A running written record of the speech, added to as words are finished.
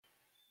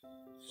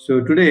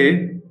So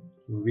today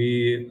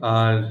we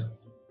are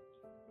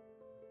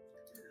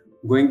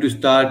going to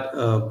start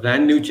a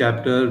brand new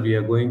chapter. We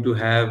are going to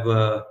have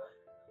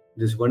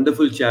this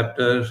wonderful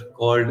chapter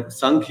called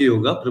Sankhya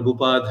Yoga.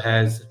 Prabhupada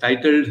has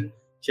titled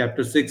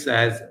chapter 6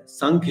 as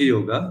Sankhya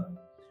Yoga.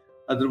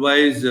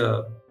 Otherwise,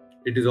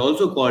 it is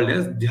also called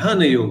as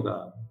Dhyana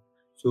Yoga.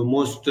 So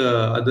most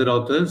other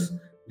authors,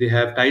 they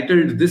have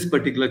titled this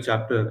particular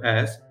chapter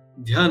as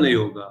Dhyana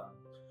Yoga.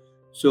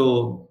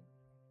 So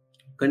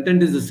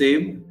content is the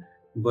same,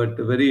 but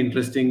very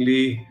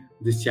interestingly,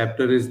 this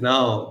chapter is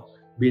now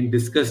being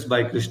discussed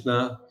by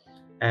Krishna,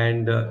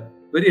 and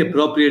very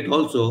appropriate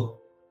also,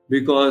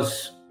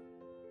 because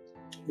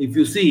if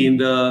you see in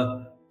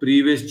the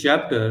previous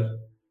chapter,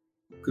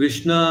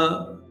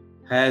 Krishna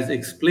has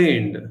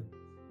explained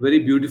very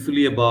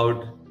beautifully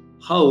about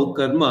how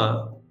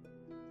karma,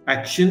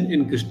 action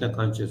in Krishna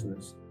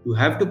consciousness. You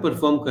have to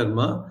perform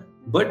karma,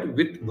 but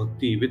with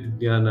bhakti, with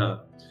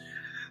jnana.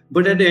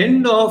 But at the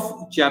end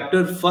of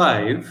chapter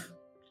 5,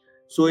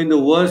 so in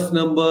the verse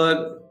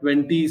number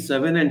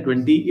 27 and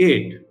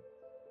 28,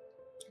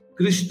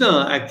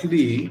 Krishna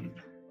actually,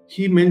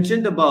 he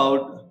mentioned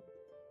about,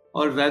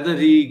 or rather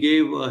he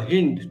gave a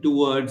hint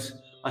towards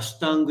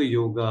Ashtanga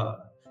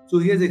Yoga. So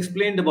he has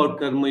explained about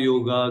Karma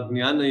Yoga,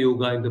 Jnana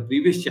Yoga in the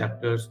previous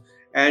chapters.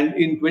 And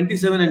in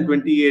 27 and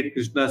 28,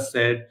 Krishna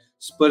said,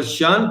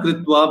 Sparshan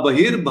Kritva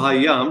Bahir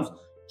Bhayyams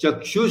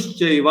Chakshush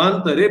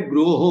Chaivantare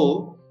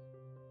Broho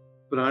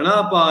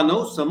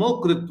Pranapano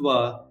Samo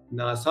Kritva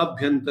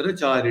Nasabhyantara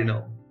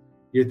Charinam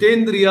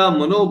Yatendriya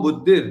Mano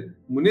Buddhir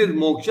Munir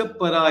Moksha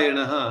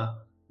Parayanaha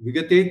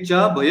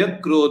Vigatecha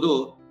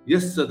Bhayakrodo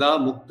Yas Sada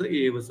Mukta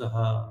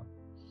Evasaha.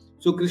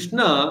 So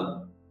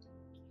Krishna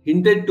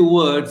hinted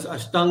towards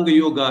Ashtanga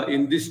Yoga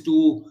in these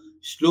two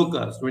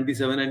shlokas,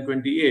 27 and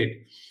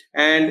 28.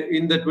 And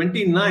in the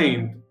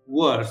 29th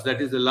verse, that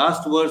is the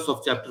last verse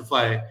of chapter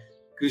 5,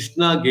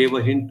 Krishna gave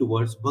a hint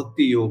towards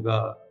Bhakti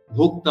Yoga.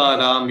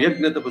 Bhoktaram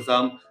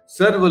Yagnatapasam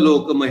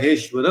Sarvaloka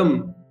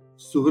Maheshwaram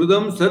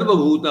Suhridam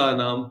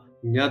Sarvabhutanam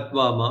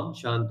Nyatva Mam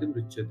Shantim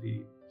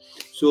Richati.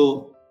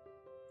 So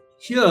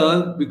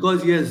here,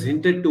 because he has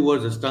hinted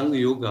towards Ashtanga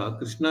Yoga,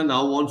 Krishna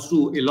now wants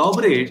to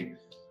elaborate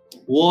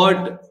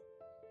what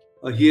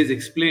he has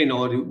explained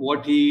or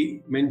what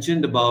he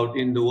mentioned about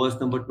in the verse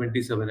number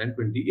 27 and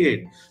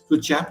 28. So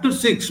chapter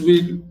 6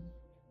 will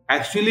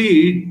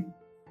actually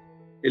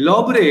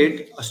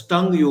elaborate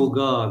Ashtanga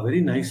Yoga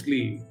very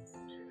nicely,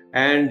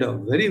 and a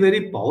very,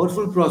 very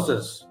powerful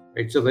process.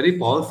 It's a very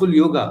powerful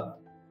yoga.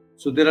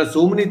 So there are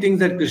so many things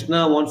that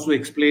Krishna wants to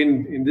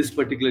explain in this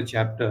particular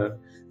chapter.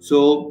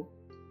 So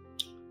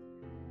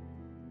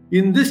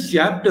in this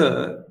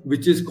chapter,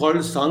 which is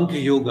called Sankhya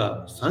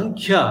Yoga,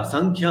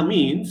 Sankhya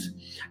means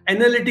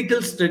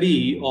analytical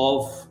study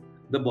of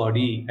the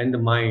body and the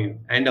mind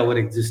and our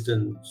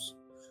existence.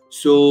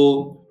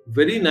 So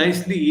very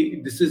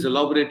nicely, this is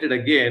elaborated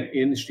again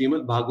in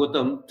Srimad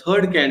Bhagavatam,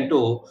 3rd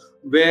canto,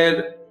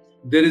 where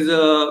there is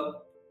a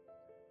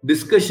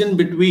discussion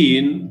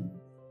between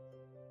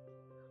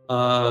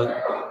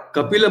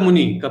Kapila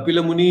Muni.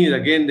 Kapila Muni is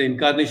again the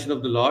incarnation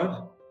of the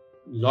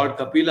Lord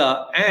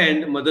Kapila,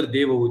 and Mother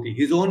Devahuti,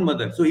 his own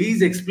mother. So he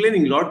is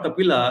explaining, Lord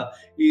Kapila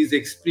is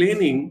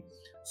explaining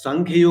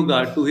Sankhya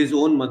Yoga to his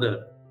own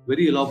mother.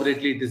 Very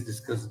elaborately it is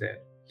discussed there.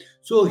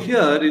 So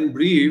here in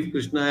brief,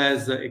 Krishna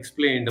has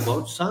explained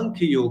about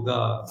Sankhya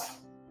Yoga,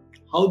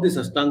 how this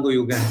Ashtanga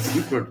Yoga has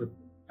to be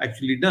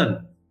actually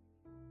done.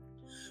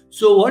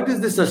 So what is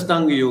this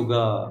Ashtanga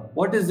Yoga?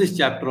 What is this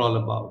chapter all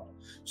about?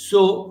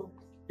 So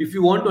if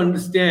you want to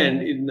understand,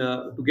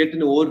 to get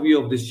an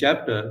overview of this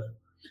chapter,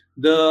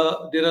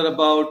 there are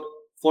about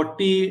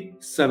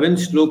 47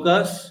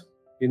 shlokas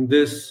in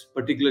this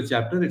particular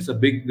chapter. It's a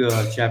big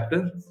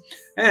chapter.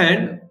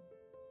 And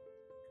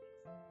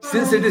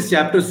since it is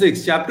chapter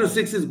 6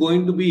 is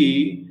going to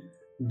be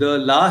the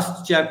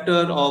last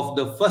chapter of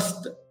the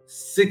first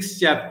 6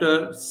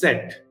 chapter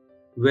set,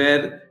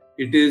 where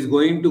it is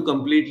going to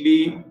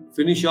completely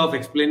finish off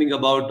explaining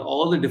about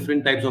all the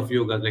different types of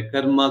yogas like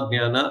karma,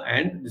 jnana,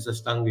 and this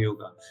Ashtanga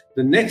Yoga.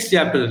 The next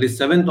chapter, that is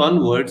 7th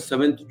onwards,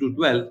 7th to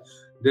 12th,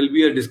 there will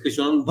be a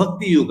discussion on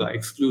Bhakti Yoga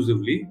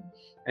exclusively.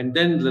 And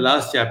then the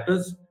last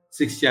chapters,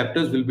 6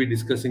 chapters, will be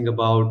discussing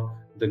about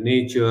the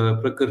nature,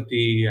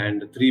 Prakriti,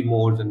 and the 3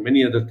 modes, and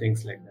many other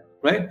things like that,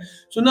 right?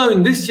 So now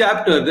in this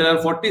chapter, there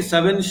are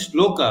 47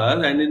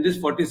 shlokas, and in this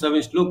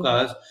 47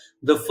 shlokas,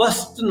 the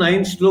first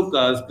 9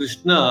 shlokas,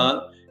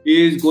 Krishna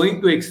is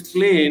going to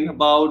explain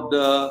about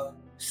the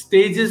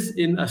stages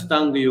in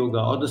Ashtanga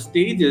Yoga, or the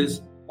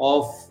stages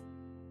of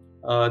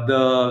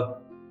the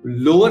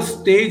lower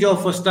stage of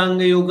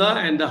Ashtanga Yoga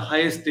and the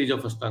highest stage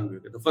of Ashtanga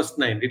Yoga. The first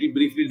 9. We will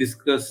briefly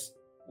discuss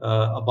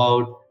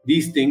about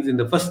these things in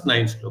the first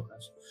 9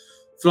 shlokas.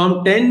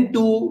 From 10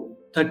 to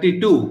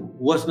 32,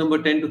 verse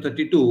number 10 to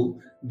 32,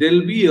 there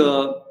will be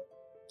a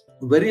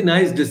very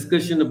nice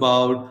discussion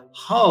about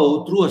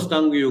how through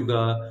Ashtanga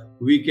Yoga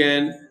we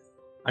can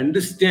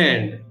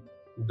understand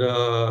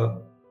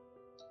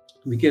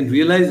we can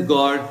realize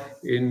God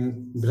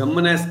in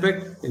Brahman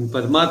aspect, in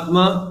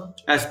Paramatma,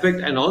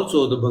 aspect and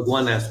also the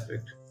Bhagwan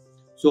aspect.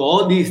 So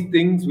all these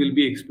things will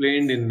be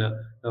explained in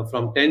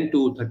from 10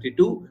 to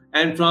 32,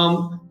 and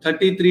from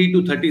 33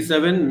 to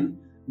 37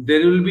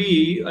 there will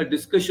be a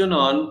discussion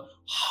on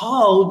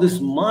how this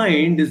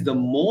mind is the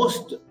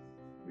most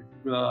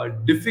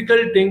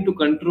difficult thing to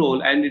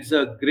control, and it's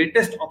the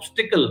greatest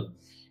obstacle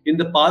in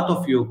the path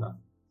of yoga.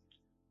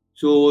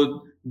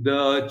 So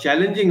the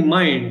challenging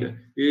mind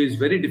is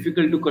very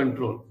difficult to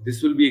control.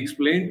 This will be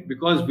explained,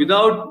 because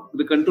without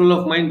the control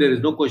of mind, there is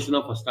no question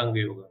of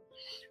Ashtanga Yoga.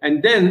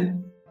 And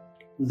then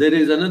there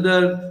is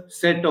another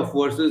set of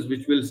verses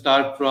which will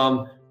start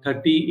from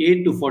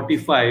 38 to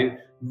 45,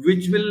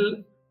 which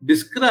will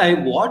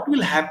describe what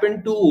will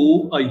happen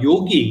to a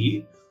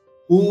yogi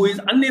who is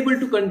unable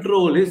to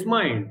control his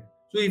mind.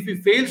 So if he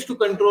fails to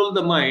control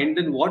the mind,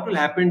 then what will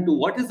happen to,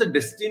 what is the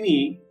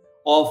destiny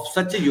of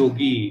such a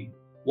yogi?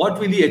 What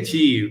will he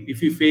achieve if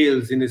he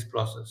fails in his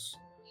process?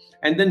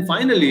 And then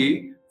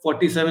finally,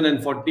 47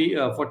 and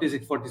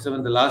 46,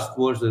 47, the last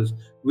verses,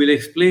 will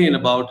explain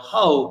about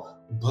how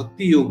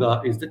Bhakti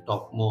Yoga is the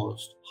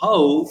topmost,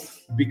 how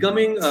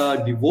becoming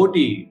a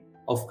devotee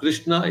of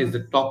Krishna is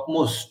the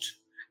topmost.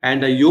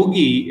 And a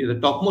yogi, the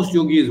topmost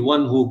yogi, is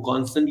one who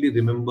constantly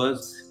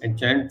remembers and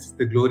chants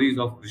the glories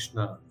of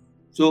Krishna.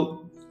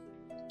 So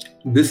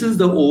this is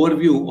the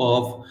overview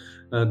of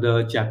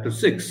the chapter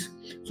 6.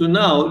 So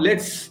now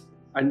let's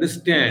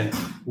understand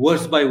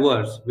verse by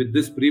verse. With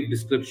this brief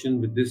description,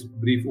 with this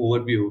brief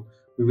overview,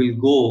 we will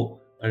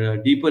go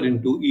deeper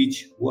into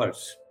each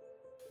verse.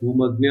 Om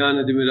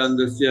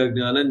Ajnanatimirandasya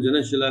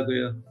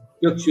Jnananjanashalakaya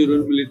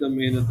Yakshurunmilitam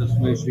Mena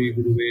Tasmai Shri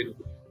Guruve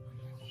Namaha.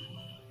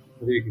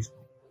 Hare Krishna.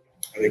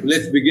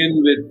 Let's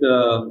begin with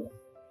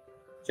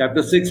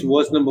chapter 6,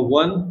 verse number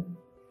 1.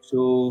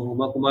 So,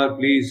 Uma Kumar,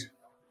 please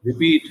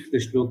repeat the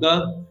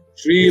shloka.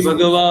 Shri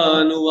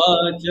Bhagavan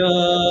Uvacha.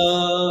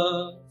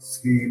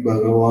 Sri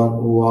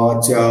Bhagavan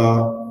Uvacha.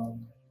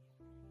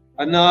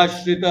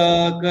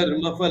 Anashrita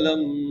Karma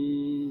Phalam.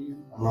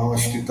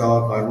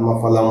 Anashrita Karma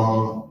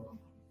Phalam.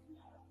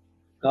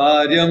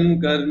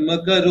 Karyam Karma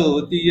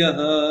Karoti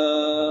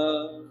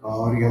Yaha.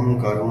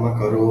 Karyam Karma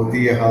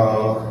Karoti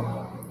Yaha.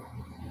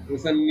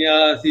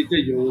 Sannyasi cha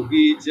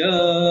yogi cha.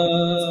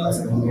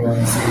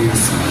 Sannyasi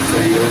cha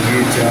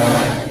yogi cha.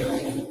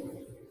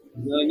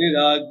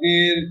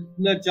 Niragir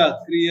na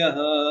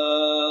chakriyaha.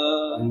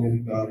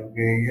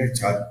 Niragir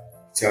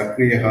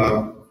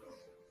chakriyaha.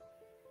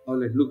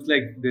 Oh, it looks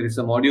like there is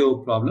some audio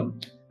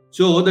problem.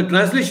 So the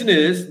translation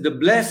is, the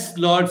blessed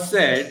Lord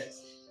said,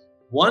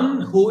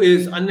 one who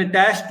is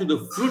unattached to the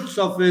fruits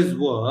of his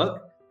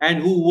work and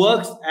who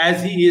works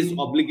as he is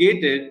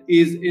obligated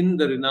is in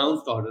the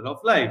renounced order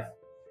of life.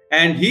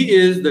 And he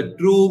is the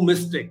true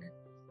mystic,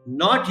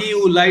 not he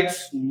who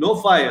lights no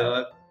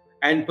fire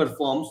and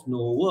performs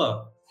no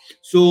work.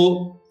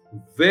 So,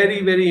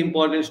 very, very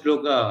important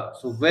shloka.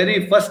 So,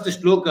 very first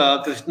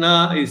shloka,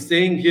 Krishna is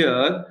saying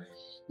here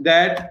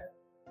that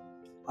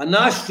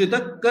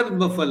Anashrita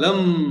karma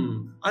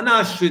phalam.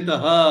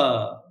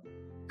 Anashritaha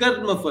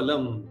karma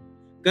phalam.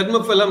 Karma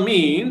phalam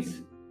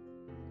means,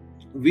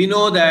 we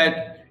know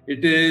that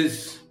it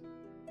is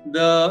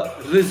the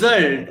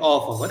result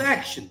of our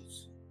actions.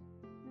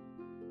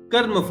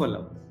 Karma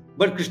phalam.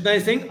 But Krishna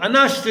is saying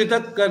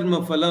Anashrita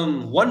karma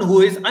phalam, one who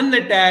is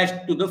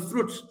unattached to the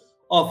fruits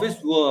of his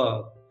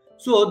work.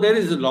 So there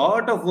is a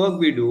lot of work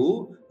we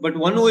do, but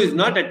one who is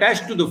not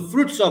attached to the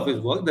fruits of his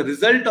work, the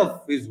result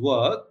of his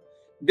work,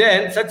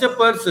 then such a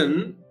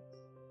person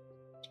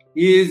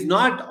is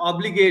not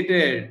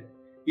obligated.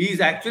 He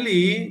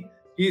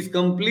is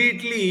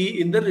completely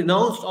in the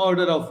renounced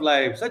order of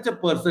life. Such a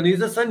person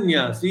is a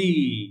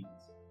sannyasi.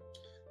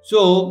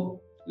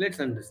 So let's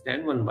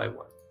understand one by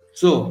one.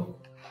 So,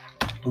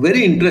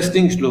 very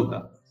interesting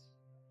shloka.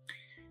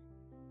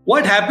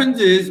 What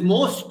happens is,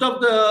 most of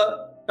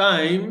the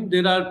time,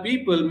 there are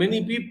people,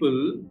 many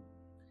people,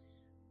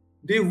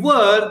 they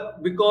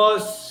work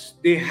because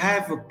they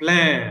have a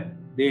plan,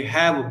 they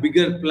have a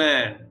bigger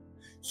plan.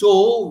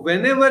 So,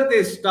 whenever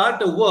they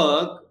start a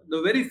work,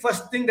 the very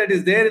first thing that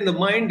is there in the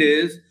mind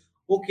is,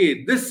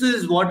 okay, this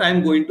is what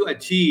I'm going to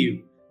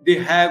achieve. They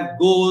have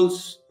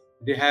goals,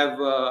 they have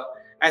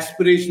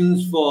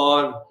aspirations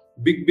for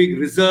big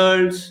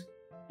results,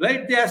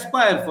 right? They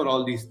aspire for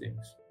all these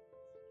things.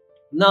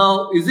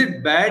 Now, is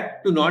it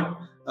bad to not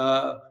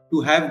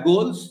to have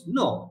goals?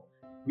 No.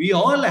 We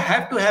all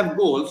have to have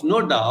goals,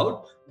 no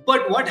doubt.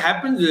 But what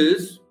happens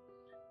is,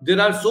 there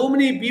are so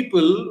many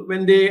people,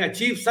 when they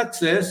achieve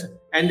success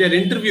and they're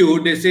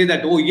interviewed, they say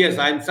that, oh yes,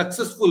 I'm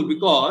successful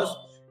because,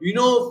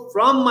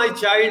 from my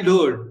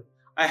childhood,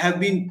 I have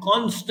been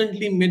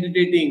constantly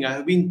meditating. I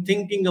have been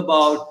thinking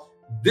about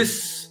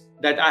this,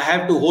 that I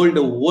have to hold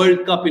a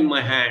World Cup in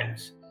my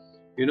hands.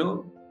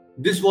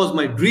 This was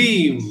my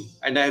dream,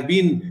 and I have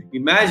been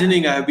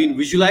imagining, I have been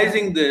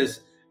visualizing this,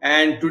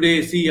 and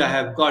today, see, I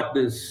have got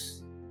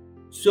this.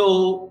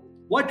 So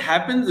what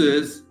happens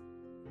is,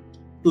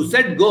 to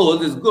set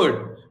goals is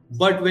good,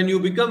 but when you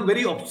become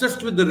very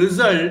obsessed with the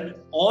result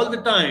all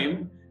the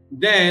time,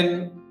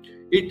 then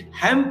it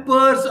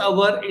hampers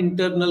our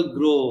internal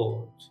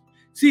growth.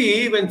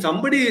 See, when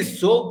somebody is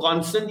so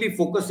constantly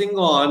focusing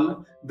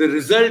on the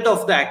result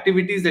of the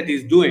activities that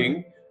he's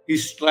doing,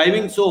 he's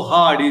striving so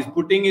hard, he's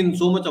putting in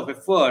so much of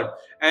effort,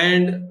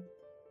 and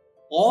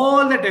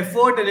all that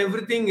effort and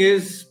everything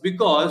is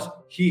because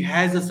he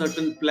has a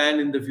certain plan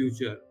in the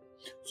future.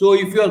 So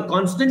if you are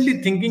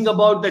constantly thinking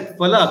about that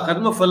phala,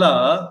 karma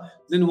phala,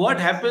 then what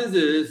happens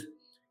is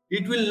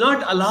it will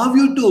not allow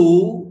you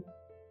to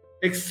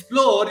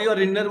explore your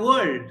inner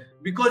world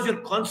because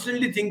you're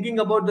constantly thinking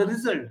about the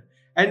result.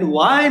 And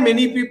why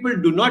many people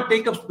do not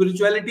take up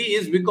spirituality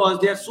is because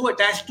they are so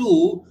attached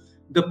to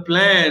the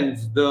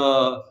plans,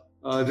 the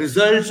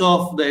results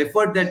of the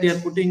effort that they are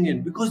putting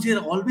in, because they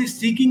are always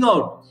seeking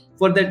out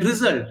for that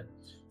result.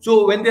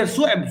 So when they are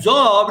so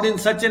absorbed in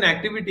such an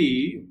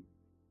activity,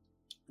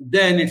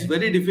 then it's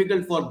very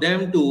difficult for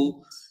them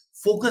to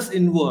focus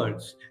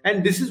inwards.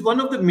 And this is one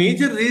of the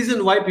major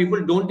reasons why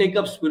people don't take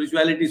up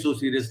spirituality so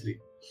seriously,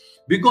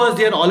 because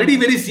they are already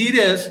very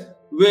serious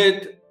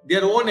with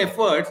their own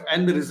efforts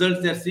and the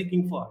results they are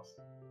seeking for.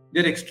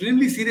 They're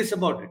extremely serious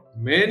about it.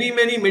 Many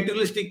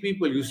materialistic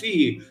people, you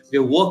see,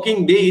 they're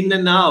working day in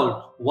and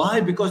out.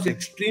 Why? Because they're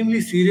extremely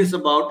serious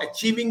about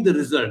achieving the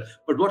result.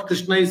 But what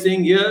Krishna is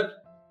saying here,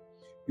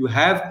 you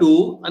have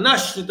to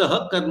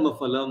anashritaha karma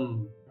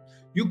phalam.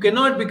 You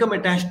cannot become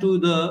attached to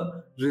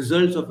the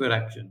results of your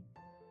action.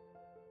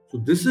 So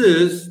this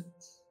is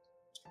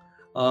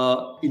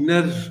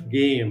inner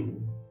game.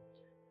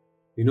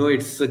 You know,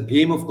 it's a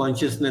game of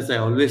consciousness, I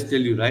always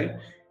tell you, right?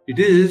 It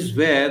is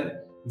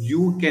where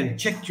you can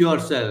check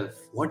yourself,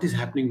 what is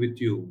happening with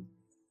you.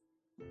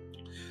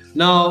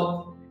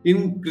 Now,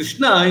 in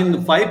Krishna, in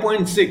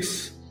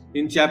 5.6,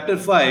 in chapter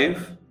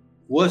 5,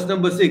 verse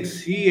number 6,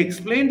 he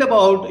explained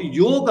about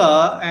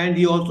yoga and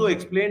he also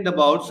explained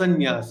about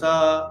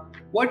sannyasa.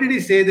 What did he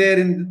say there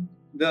in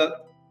the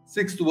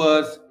 6th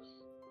verse?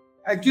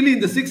 Actually, in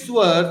the 6th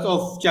verse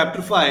of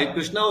chapter 5,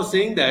 Krishna was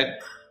saying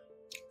that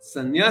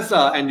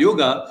sannyasa and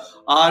yoga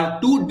are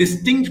two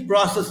distinct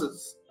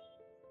processes.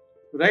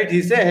 Right?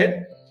 He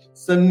said,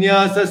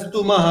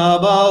 Sannyasastu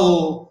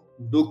mahabhavo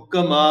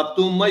dukkam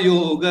aptum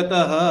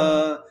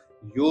mayogataha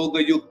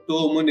yoga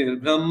yukto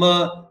munir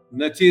brahma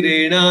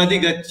nachirena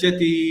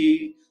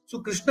adhigacchati. So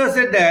Krishna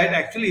said that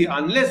actually,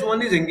 unless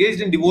one is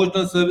engaged in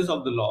devotional service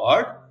of the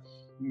Lord,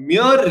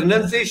 mere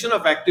renunciation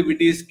of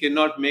activities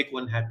cannot make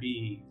one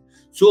happy.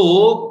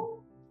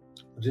 So,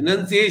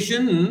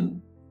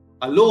 renunciation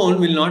alone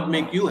will not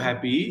make you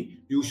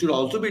happy. You should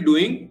also be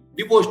doing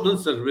devotional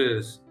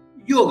service,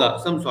 yoga,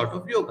 some sort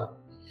of yoga.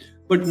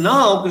 But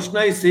now Krishna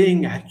is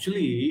saying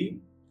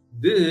actually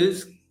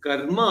this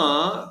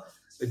karma,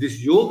 this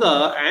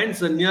yoga and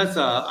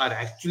sannyasa are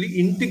actually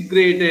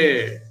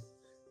integrated.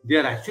 They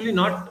are actually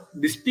not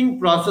distinct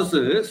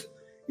processes.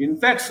 In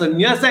fact,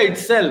 sannyasa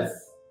itself,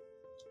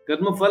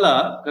 karma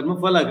phala,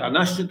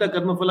 anashrita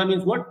karma phala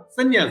means what?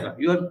 Sannyasa.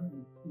 You are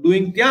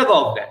doing tyaga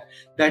of that.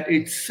 That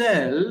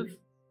itself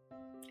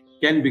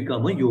can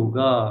become a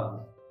yoga.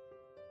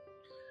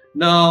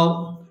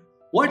 Now,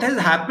 what has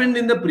happened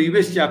in the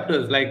previous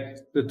chapters, like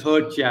the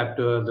 3rd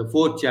chapter, the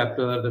 4th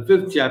chapter, the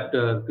 5th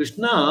chapter,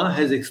 Krishna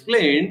has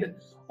explained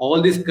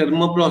all this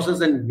karma process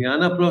and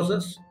jnana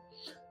process.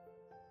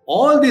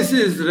 All this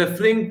is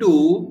referring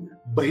to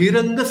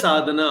bahiranga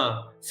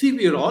sadhana. See,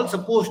 we are all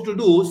supposed to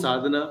do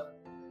sadhana.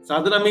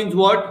 Sadhana means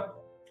what?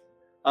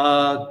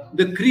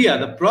 The kriya,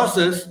 the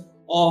process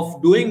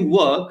of doing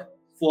work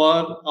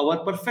for our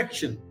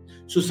perfection.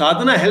 So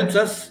sadhana helps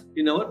us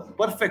in our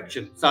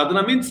perfection.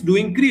 Sadhana means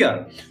doing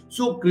kriya.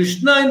 So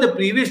Krishna in the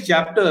previous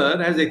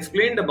chapter has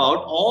explained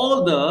about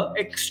all the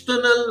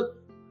external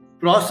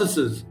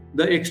processes,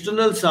 the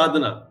external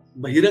sadhana,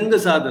 bahiranga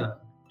sadhana.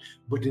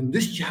 But in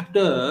this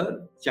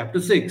chapter,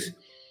 chapter 6,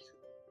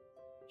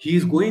 he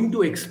is going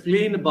to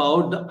explain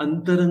about the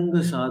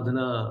antaranga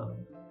sadhana.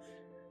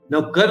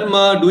 Now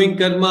doing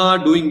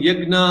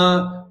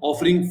yajna,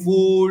 offering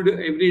food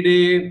every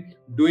day,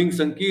 doing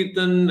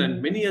sankirtan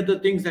and many other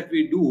things that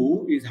we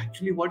do is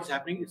actually what is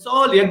happening. It's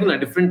all yajna,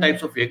 different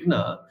types of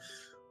yajna,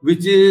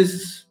 which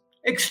is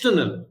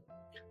external.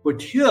 But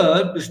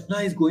here Krishna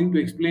is going to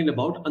explain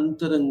about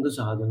antaranga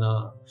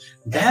sadhana.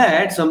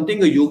 That's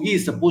something a yogi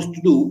is supposed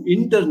to do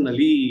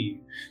internally.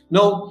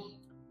 Now,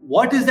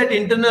 what is that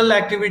internal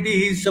activity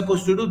he is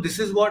supposed to do? This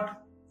is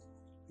what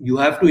you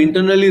have to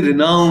internally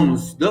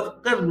renounce the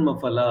karma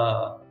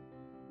phala.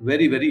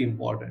 Very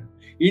important.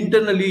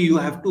 Internally, you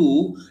have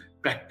to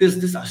practice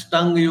this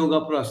Ashtanga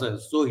Yoga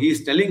process. So he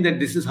is telling that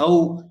this is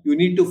how you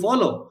need to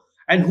follow.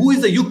 And who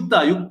is the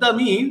Yukta? Yukta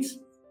means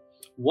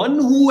one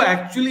who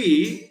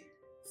actually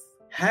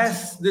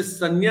has this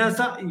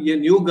sannyasa and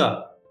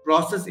yoga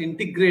process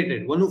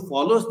integrated. One who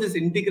follows this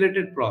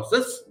integrated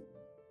process,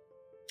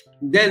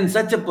 then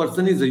such a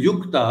person is a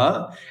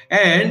Yukta,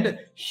 and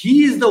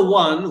he is the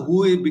one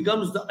who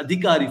becomes the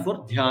Adhikari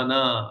for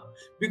Dhyana.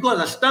 Because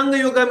Ashtanga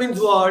Yoga means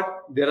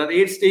what? There are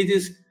 8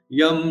 stages: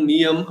 Yam,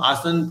 Niyam,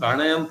 Asan,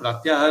 Pranayam,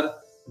 Pratyahar,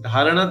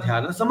 Dharana,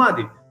 Dhyana,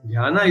 Samadhi.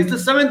 Dhyana is the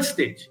 7th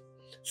stage.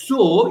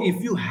 So,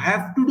 if you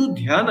have to do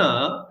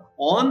Dhyana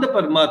on the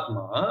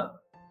Paramatma,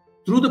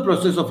 through the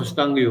process of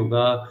Ashtanga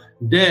Yoga,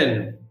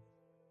 then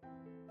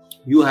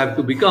you have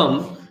to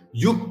become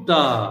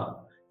Yukta.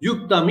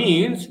 Yukta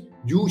means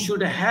you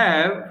should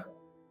have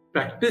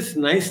practiced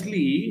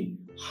nicely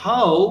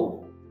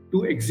how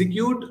to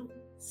execute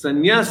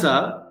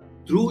sannyasa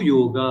through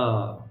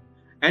yoga.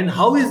 And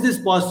how is this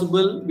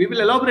possible? We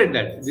will elaborate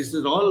that. This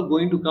is all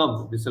going to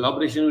come. This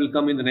elaboration will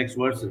come in the next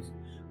verses.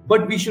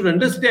 But we should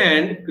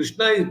understand,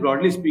 Krishna is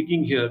broadly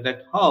speaking here,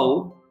 that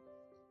how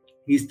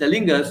he's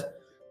telling us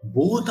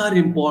both are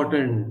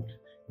important.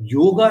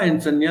 Yoga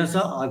and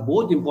sannyasa are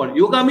both important.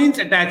 Yoga means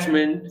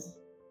attachment.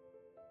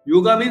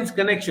 Yoga means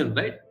connection,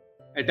 right?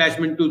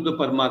 Attachment to the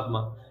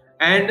Paramatma.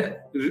 And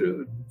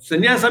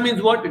sannyasa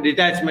means what?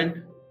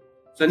 Detachment.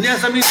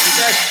 Sannyasa means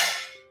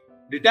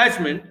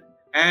detachment,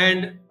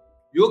 and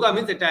yoga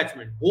means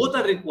attachment. Both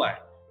are required.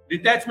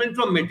 Detachment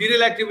from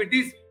material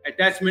activities,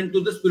 attachment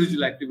to the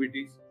spiritual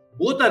activities.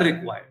 Both are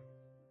required.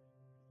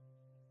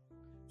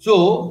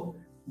 So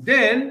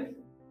then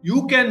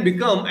you can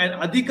become an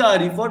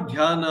adhikari for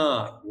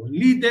dhyana.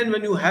 Only then,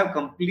 when you have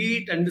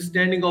complete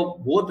understanding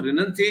of both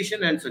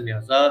renunciation and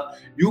sannyasa,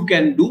 you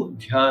can do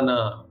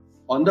dhyana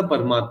on the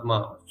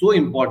Paramatma. So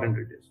important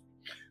it is.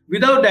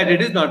 Without that,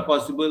 it is not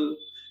possible.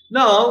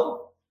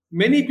 Now,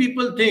 many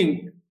people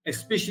think,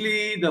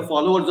 especially the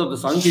followers of the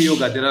Sankhya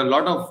Yoga, there are a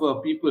lot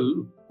of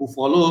people who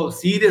follow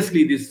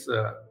seriously this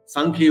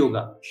Sankhya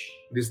Yoga,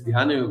 this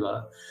Dhyana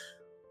Yoga.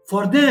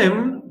 For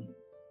them,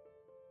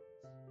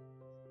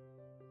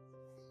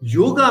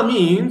 yoga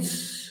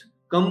means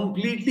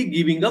completely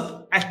giving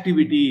up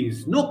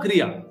activities, no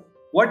kriya.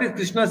 What is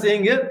Krishna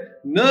saying here?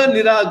 Na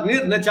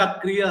niragnir na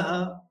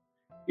chakriyaha.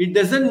 It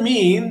doesn't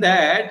mean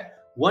that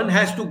one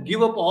has to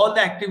give up all the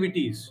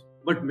activities.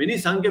 But many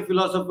Sankhya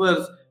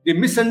philosophers, they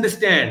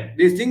misunderstand.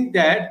 They think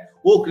that,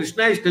 oh,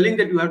 Krishna is telling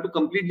that you have to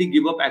completely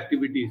give up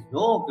activities.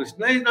 No,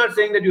 Krishna is not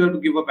saying that you have to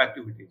give up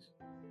activities.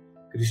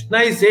 Krishna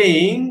is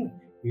saying,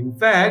 in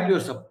fact, you are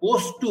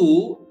supposed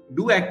to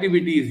do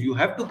activities. You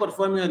have to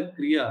perform your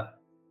kriya.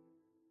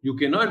 You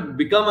cannot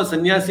become a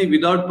sannyasi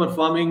without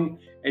performing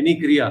any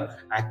kriya.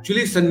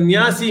 Actually,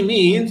 sannyasi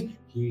means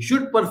he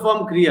should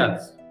perform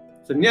kriyas.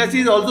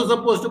 Sannyasi is also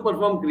supposed to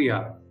perform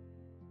kriya.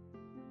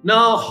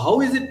 Now,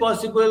 how is it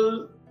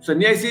possible?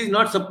 Sannyasi is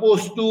not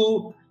supposed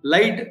to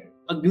light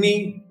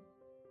Agni.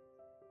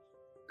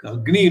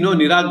 Agni,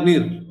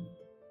 Niragnir.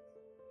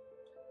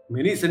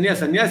 Many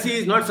sannyasi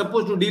is not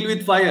supposed to deal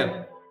with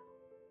fire.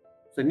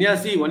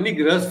 Sannyasi, only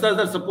grihasthas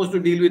are supposed to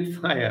deal with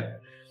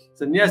fire.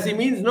 Sannyasi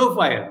means no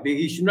fire.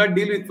 He should not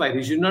deal with fire.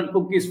 He should not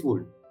cook his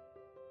food.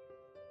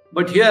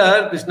 But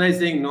here, Krishna is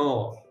saying,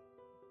 no.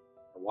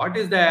 What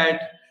is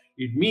that?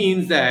 It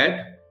means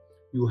that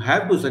you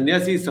have to,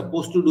 sannyasi is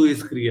supposed to do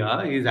his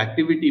kriya. His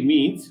activity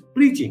means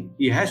preaching.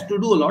 He has to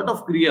do a lot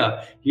of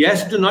kriya. He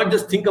has to not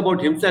just think about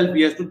himself,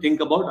 he has to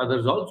think about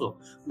others also.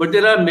 But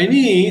there are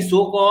many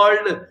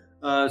so-called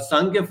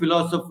Sankhya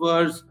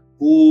philosophers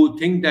who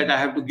think that I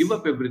have to give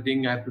up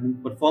everything, I have to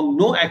perform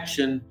no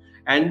action,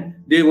 and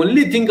they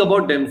only think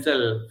about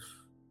themselves.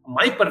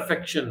 My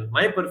perfection,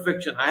 I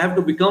have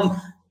to become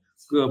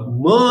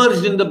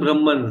merged in the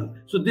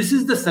Brahman. So this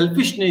is the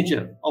selfish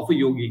nature of a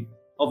yogi,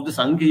 of the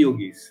Sankhya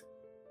yogis.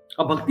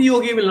 A bhakti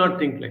yogi will not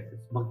think like this.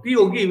 Bhakti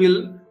yogi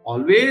will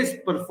always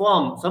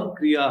perform some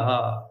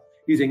kriya.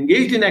 He is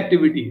engaged in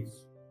activities.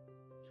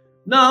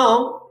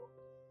 Now,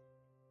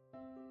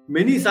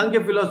 many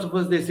Sankhya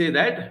philosophers, they say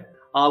that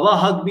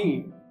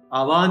avahagni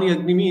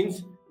agni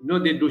means,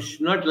 they do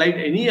not light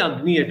any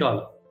agni at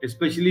all,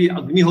 especially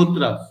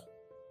agnihotras.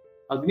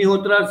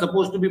 Agnihotra are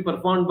supposed to be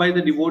performed by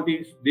the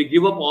devotees. They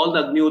give up all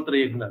the Agnihotra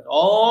yagnas.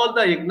 All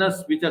the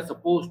yagnas which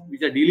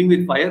are dealing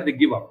with fire, they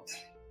give up.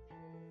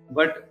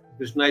 But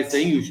Krishna is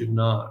saying you should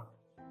not.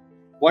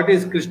 What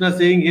is Krishna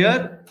saying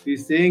here? He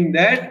is saying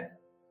that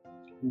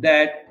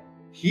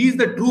he is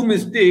the true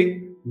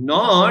mystic,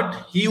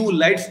 not he who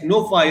lights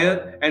no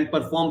fire and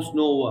performs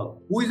no work.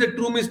 Who is the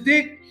true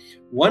mystic?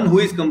 One who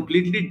is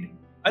completely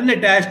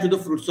unattached to the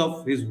fruits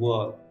of his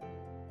work.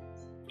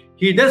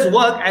 He does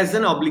work as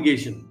an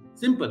obligation.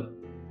 Simple.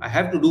 I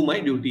have to do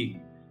my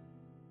duty.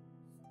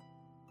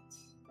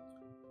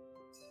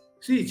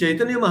 See,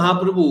 Chaitanya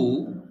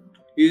Mahaprabhu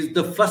is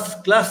the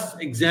first class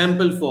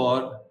example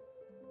for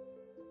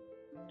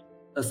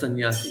a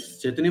sannyasi.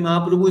 Chaitanya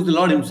Mahaprabhu is the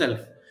Lord himself.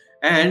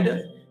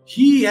 And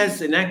he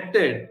has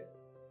enacted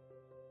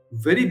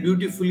very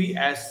beautifully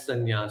as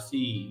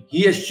sannyasi.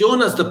 He has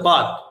shown us the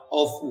path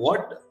of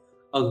what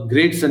a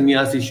great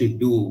sannyasi should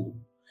do.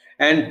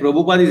 And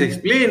Prabhupada is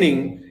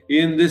explaining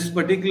in this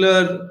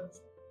particular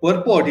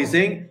purport, he's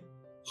saying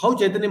how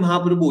Chaitanya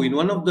Mahaprabhu, in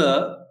one of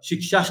the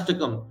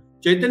Shikshashtakam,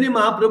 Chaitanya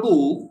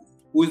Mahaprabhu,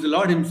 who is the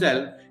Lord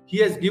himself, he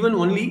has given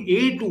only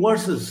 8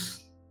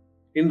 verses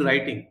in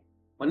writing.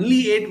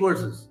 Only 8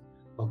 verses.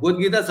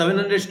 Bhagavad Gita,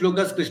 700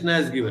 shlokas Krishna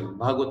has given.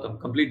 Bhagavatam,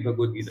 complete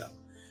Bhagavad Gita.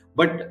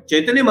 But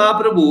Chaitanya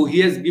Mahaprabhu,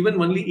 he has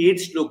given only 8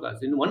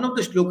 shlokas. In one of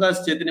the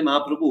shlokas, Chaitanya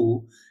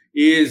Mahaprabhu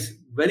is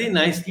very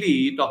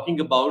nicely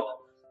talking about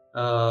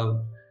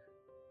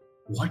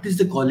what is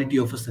the quality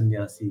of a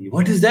sannyasi.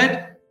 What is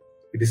that?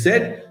 It is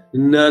said,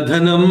 "Na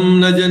dhanam,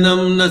 na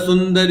janam, na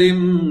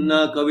sundarim,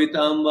 na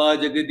kavitam va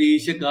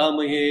jagadish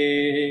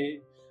kamahe.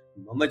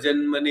 Mama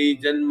janmani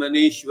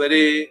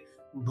janmanishware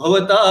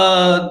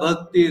bhavatad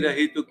bhakti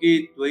rahitu ki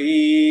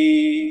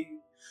tvai."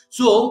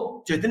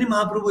 So, Chaitanya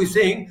Mahaprabhu is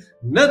saying,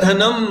 "Na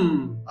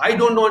dhanam, I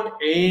don't want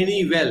any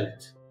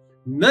wealth.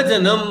 Na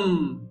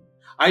janam,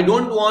 I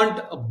don't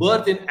want a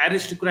birth in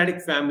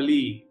aristocratic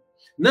family.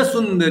 Na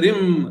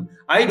sundarim,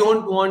 I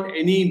don't want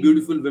any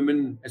beautiful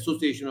women,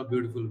 association of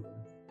beautiful women.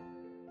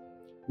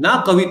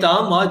 Na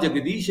kavitam va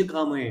jagadish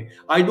kamahe.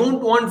 I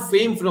don't want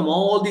fame from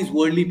all these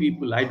worldly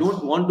people. I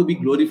don't want to be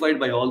glorified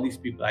by all these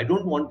people. I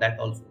don't want that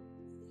also.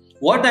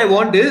 What I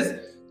want is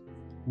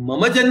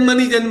Mama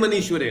janmani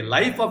janmanishware,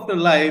 life after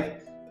life,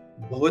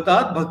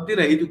 bhavatat bhakti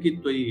rahitu ki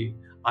tvai.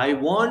 I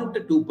want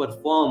to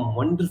perform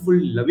wonderful,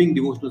 loving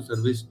devotional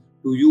service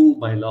to you,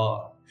 my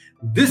Lord.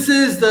 This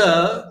is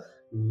the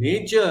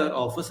nature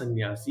of a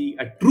sannyasi,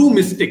 a true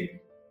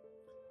mystic.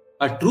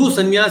 A true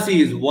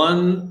sannyasi is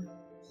one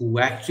who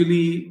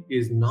actually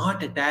is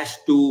not attached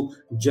to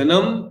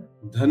janam,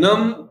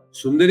 dhanam,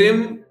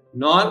 sundarim,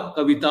 nor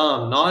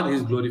kavitam, nor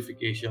his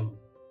glorification.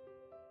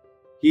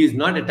 He is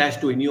not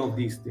attached to any of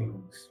these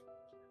things.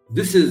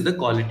 This is the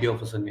quality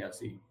of a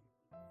sannyasi.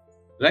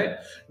 Right?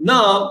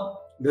 Now,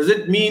 does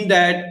it mean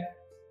that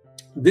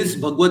this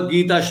Bhagavad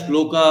Gita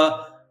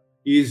shloka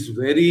is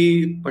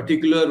very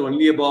particular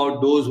only about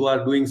those who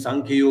are doing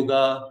Sankhya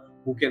Yoga,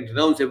 who can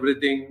renounce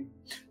everything?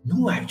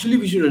 No, actually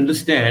we should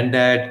understand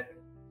that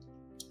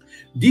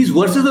these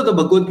verses of the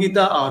Bhagavad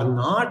Gita are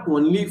not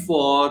only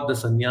for the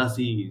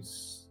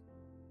sannyasis.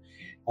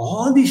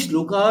 All these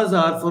shlokas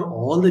are for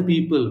all the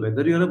people,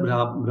 whether you're a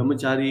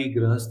brahmachari,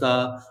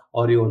 grahastha,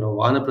 or you're a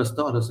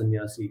vanaprastha or a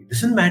sannyasi. It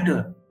doesn't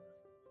matter.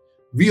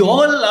 We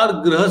all are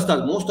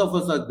grahasthas. Most of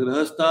us are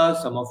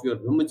grahasthas, some of you are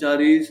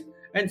brahmacharis,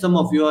 and some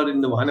of you are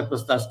in the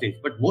vanaprastha stage.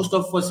 But most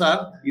of us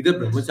are either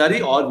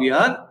brahmachari or we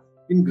are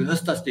in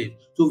grahastha stage.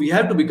 So we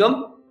have to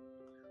become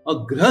a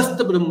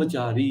grahastha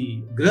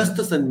brahmachari,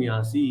 grahastha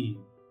sannyasi.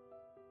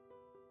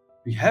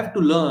 We have to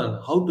learn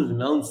how to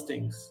renounce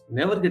things.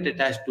 Never get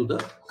attached to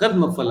the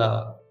karma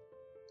phala.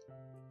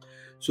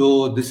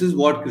 So this is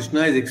what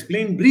Krishna has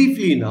explained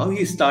briefly now.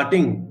 He is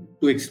starting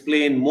to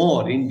explain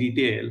more in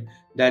detail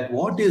that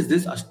what is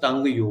this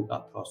Ashtanga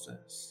Yoga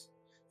process.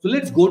 So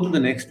let's go to the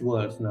next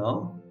verse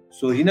now.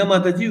 So Hina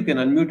Mataji, you can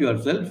unmute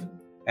yourself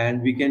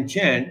and we can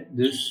chant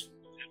this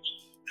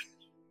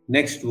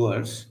next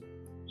verse.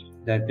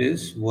 That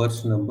is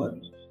verse number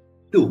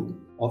 2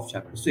 of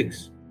chapter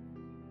 6.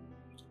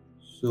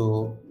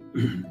 So,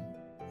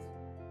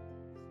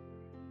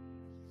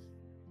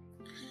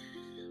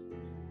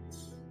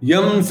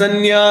 Yam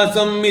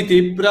sannyasam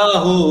iti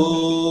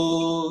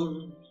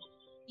prahur.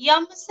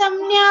 Yam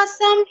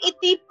sannyasam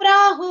iti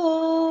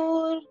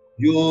prahur.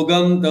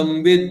 Yogam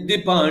tam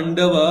vidhi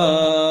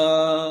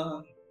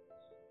pandava.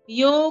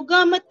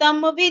 Yogam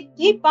tam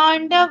vidhi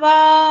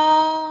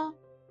pandava.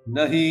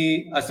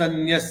 Nahi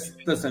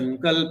asanyasta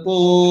sankalpo.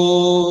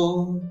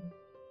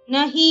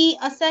 Nahi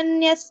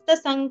asanyasta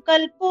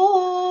sankalpo.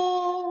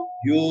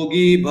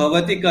 Yogi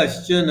bhavati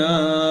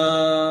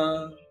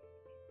kaschana.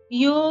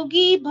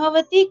 Yogi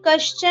bhavati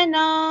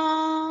kaschana.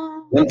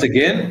 Once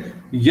again,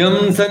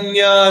 Yam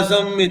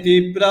sannyasam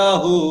iti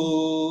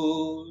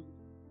prahur.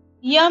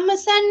 Yam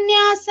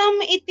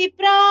sannyasam iti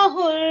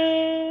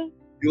prahur.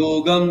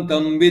 Yogam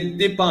tam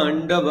vidhi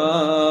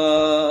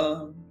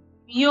pandava.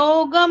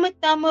 Yogam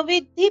tam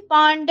vidhi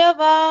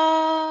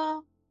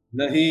pandava.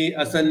 Nahi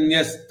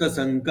asanyasta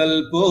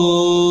sankalpo.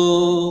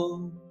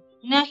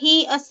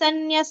 Nahi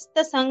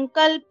asanyasta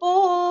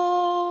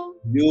sankalpo.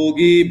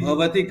 Yogi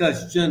bhavati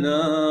kaschana.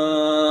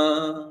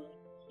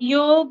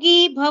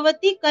 Yogi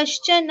bhavati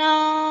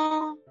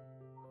kaschana.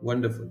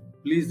 Wonderful.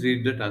 Please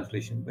read the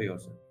translation by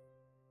yourself.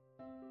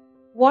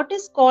 What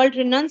is called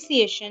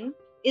renunciation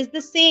is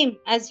the same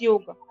as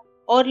yoga,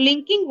 or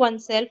linking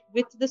oneself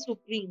with the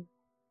Supreme.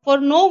 For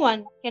no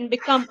one can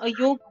become a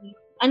yogi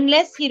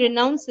unless he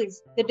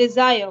renounces the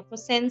desire for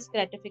sense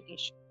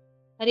gratification.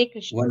 Hare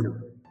Krishna.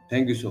 Wonderful.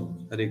 Thank you so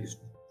much. Hare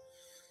Krishna.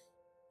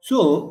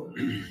 So,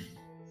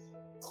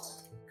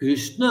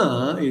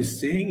 Krishna is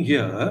saying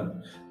here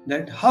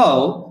that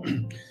how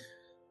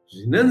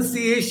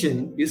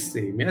renunciation is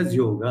same as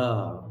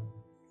yoga.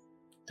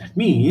 That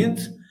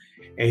means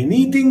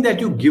anything that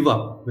you give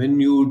up when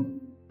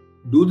you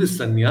do this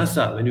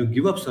sannyasa, when you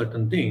give up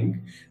certain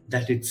thing,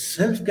 that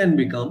itself can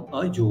become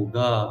a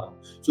yoga.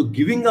 So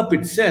giving up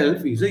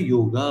itself is a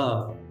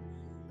yoga.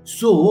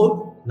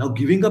 So now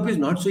giving up is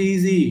not so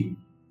easy.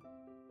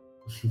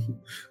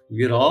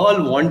 We are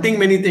all wanting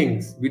many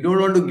things. We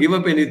don't want to give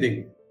up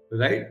anything,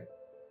 right?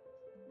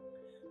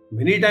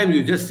 Many times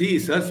you just see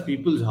such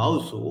people's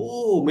house,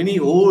 so many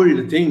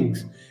old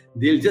things.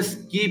 They'll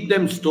just keep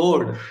them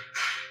stored.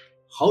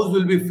 House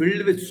will be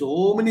filled with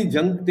so many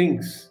junk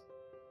things.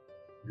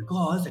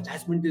 Because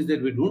attachment is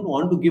that we don't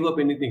want to give up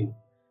anything.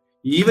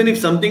 Even if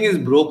something is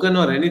broken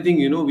or anything,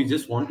 we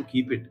just want to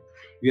keep it.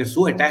 We are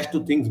so attached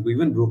to things,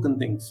 even broken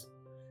things.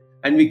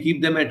 And we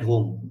keep them at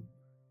home.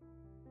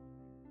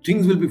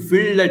 things will be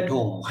filled at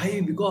home.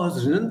 Why?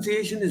 Because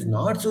renunciation is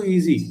not so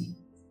easy.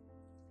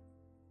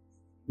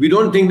 We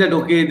don't think that,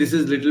 okay, this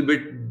is a little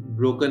bit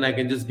broken, I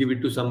can just give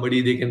it to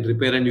somebody, they can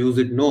repair and use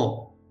it.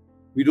 No.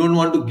 We don't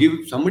want to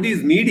give, somebody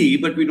is needy,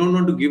 but we don't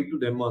want to give to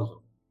them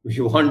also. We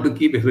want to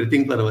keep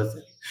everything for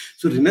ourselves.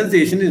 So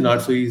renunciation is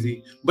not so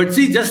easy. But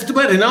see, just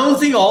by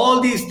renouncing all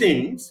these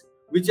things,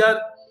 which are,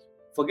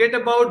 forget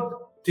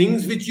about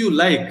things which you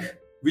like,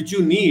 which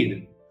you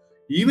need.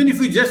 Even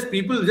if you just,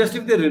 people just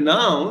if they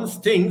renounce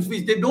things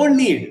which they don't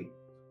need,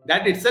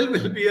 that itself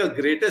will be a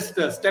greatest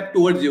step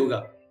towards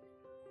yoga.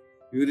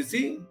 You will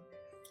see,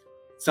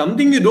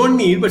 something you don't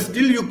need, but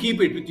still you keep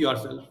it with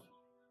yourself.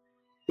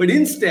 But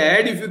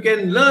instead, if you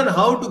can learn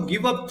how to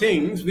give up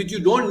things which you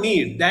don't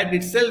need, that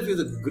itself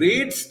is a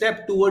great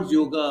step towards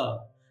yoga.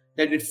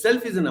 That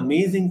itself is an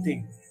amazing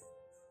thing.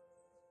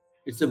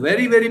 It's a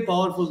very, very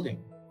powerful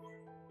thing.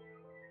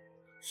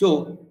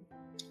 So,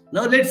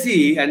 now let's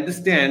see,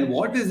 understand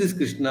what is this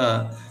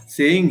Krishna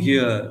saying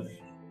here.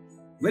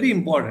 Very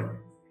important.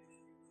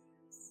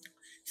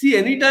 See,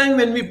 anytime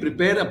when we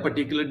prepare a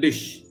particular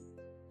dish,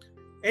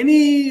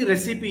 any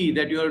recipe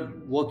that you are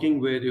working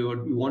with,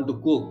 you want to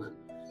cook,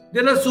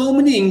 there are so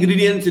many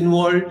ingredients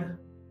involved,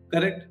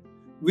 correct?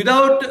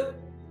 Without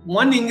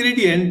one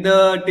ingredient,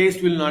 the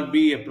taste will not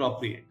be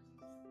appropriate.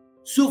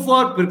 So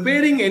for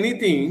preparing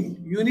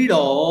anything, you need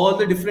all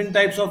the different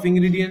types of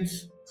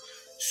ingredients.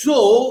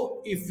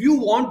 So if you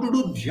want to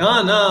do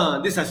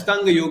dhyana, this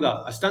Ashtanga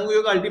Yoga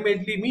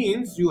ultimately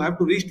means you have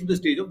to reach to the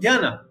stage of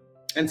dhyana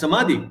and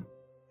samadhi.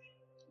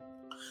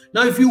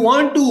 Now if you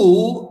want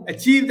to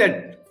achieve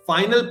that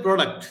final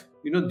product,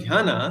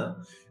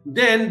 dhyana,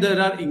 then there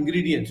are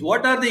ingredients.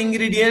 What are the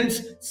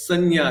ingredients?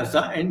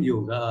 Sannyasa and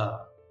yoga.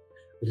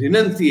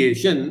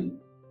 Renunciation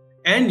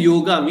and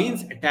yoga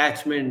means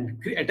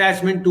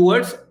attachment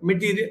towards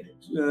material,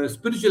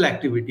 spiritual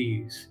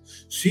activities.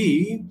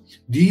 See,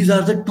 these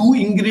are the two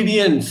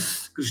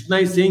ingredients. Krishna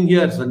is saying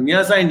here,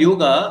 sannyasa and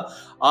yoga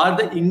are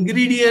the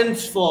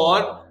ingredients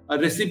for a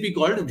recipe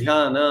called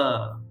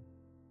dhyana.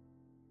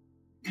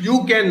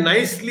 You can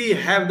nicely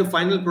have the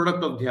final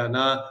product of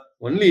dhyana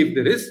only if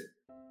there is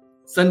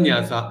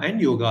sannyasa and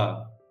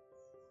yoga.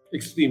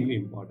 Extremely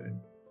important.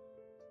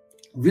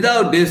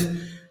 Without this,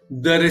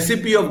 the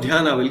recipe of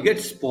dhyana will get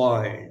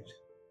spoiled.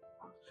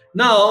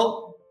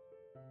 Now,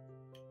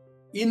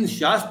 in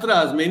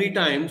Shastras, many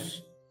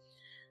times,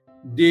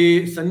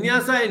 the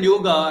sannyasa and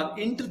yoga are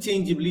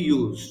interchangeably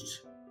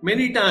used.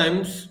 Many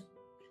times,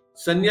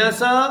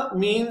 sannyasa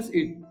means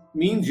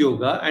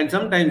yoga, and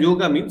sometimes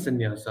yoga means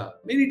sannyasa.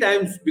 Many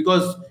times,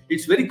 because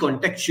it's very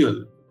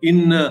contextual.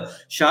 In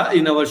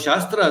our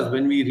Shastras,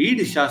 when we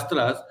read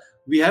Shastras,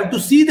 we have to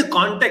see the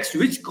context,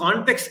 which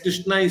context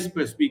Krishna is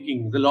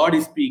speaking, the Lord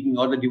is speaking,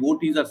 or the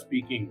devotees are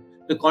speaking.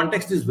 The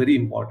context is very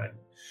important.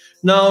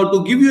 Now,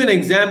 to give you an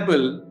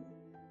example,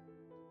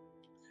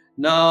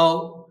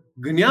 now,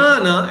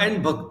 Jnana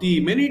and Bhakti,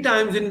 many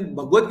times in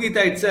Bhagavad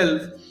Gita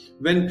itself,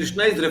 when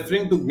Krishna is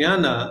referring to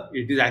Jnana,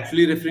 it is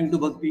actually referring to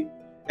Bhakti.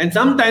 And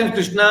sometimes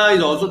Krishna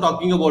is also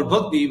talking about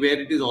Bhakti, where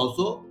it is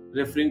also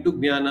referring to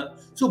Jnana.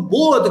 So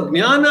both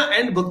Jnana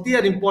and Bhakti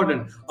are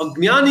important. A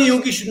Jnani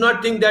yogi should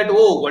not think that,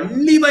 oh,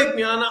 only by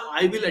Jnana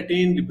I will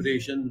attain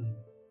liberation.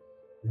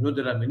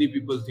 There are many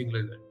people think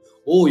like that.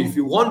 Oh, if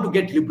you want to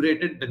get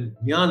liberated, then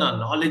Jnana,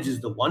 knowledge is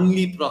the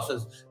only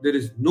process. There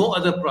is no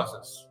other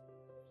process.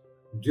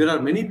 There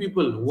are many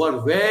people who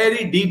are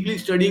very deeply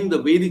studying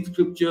the Vedic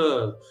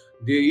scripture.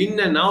 They in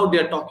and out, they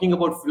are talking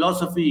about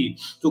philosophy.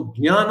 So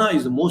Jnana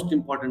is the most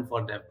important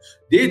for them.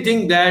 They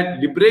think that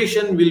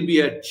liberation will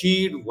be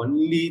achieved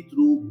only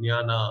through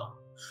Jnana.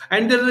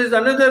 And there is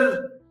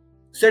another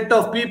set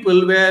of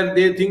people where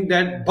they think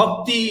that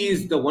Bhakti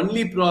is the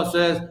only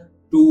process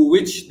to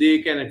which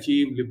they can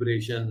achieve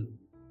liberation.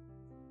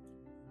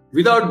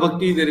 Without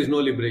Bhakti, there is no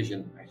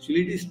liberation.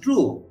 Actually, it is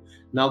true.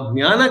 Now,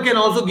 Jnana can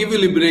also give you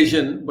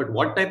liberation, but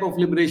what type of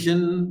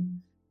liberation?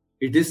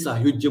 It is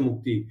Sahujya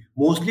Mukti.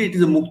 Mostly it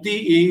is a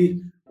Mukti,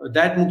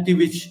 that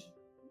Mukti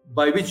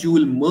by which you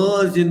will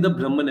merge in the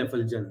Brahman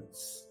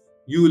effulgence.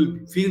 You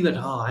will feel that,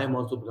 I am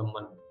also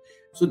Brahman.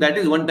 So that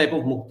is one type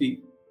of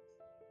Mukti.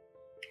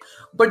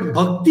 But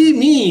Bhakti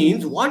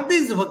means, what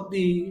is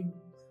Bhakti?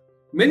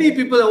 Many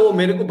people, oh,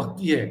 मेरे को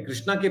भक्ति है,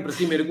 Krishna के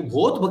प्रति मेरे को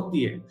बहुत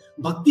भक्ति है.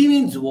 Bhakti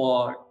means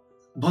what?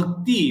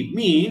 Bhakti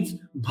means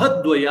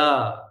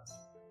Bhadvaya.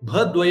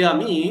 Bhadvaya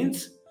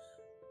means,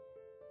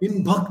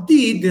 in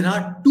Bhakti, there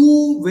are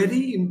two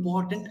very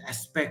important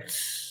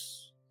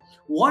aspects.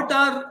 What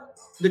are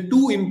the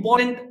two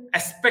important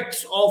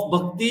aspects of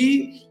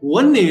Bhakti?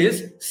 One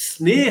is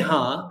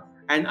Sneha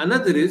and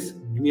another is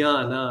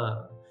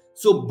Jnana.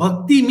 So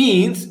Bhakti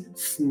means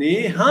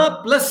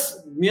Sneha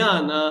plus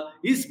Jnana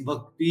is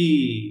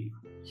Bhakti.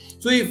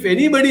 So if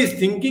anybody is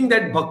thinking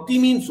that Bhakti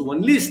means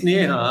only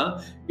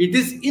Sneha, it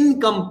is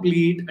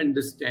incomplete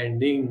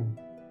understanding.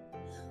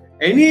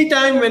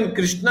 Anytime when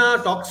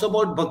Krishna talks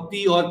about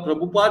Bhakti or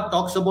Prabhupada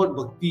talks about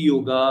Bhakti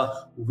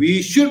Yoga,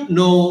 we should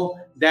know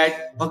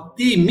that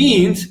Bhakti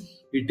means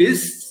it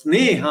is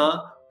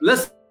Sneha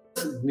plus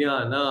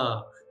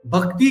Jnana.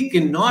 Bhakti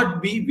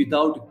cannot be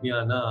without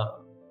jnana.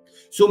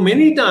 So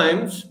many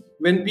times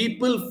when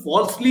people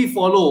falsely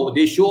follow,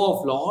 they show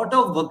off lot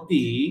of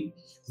bhakti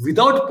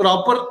without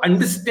proper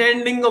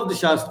understanding of the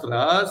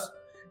Shastras,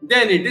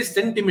 then it is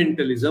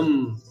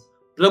sentimentalism.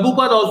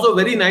 Prabhupada also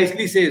very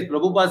nicely says,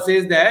 Prabhupada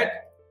says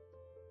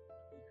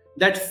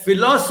that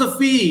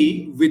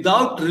philosophy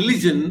without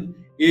religion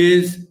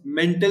is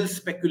mental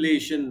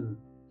speculation,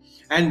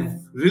 and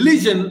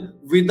religion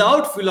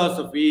without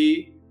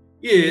philosophy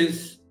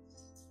is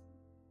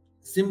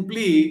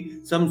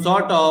simply some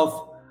sort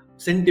of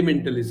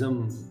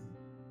sentimentalism.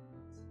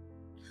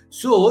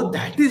 So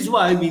that is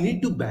why we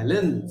need to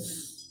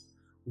balance.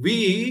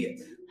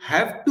 We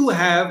have to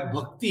have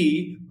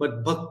bhakti,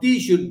 but bhakti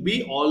should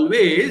be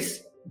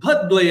always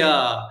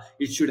bhadvaya.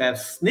 It should have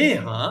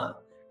sneha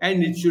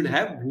and it should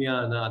have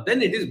jnana.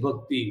 Then it is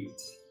bhakti.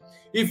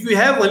 If we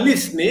have only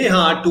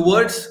sneha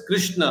towards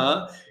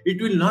Krishna, it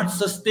will not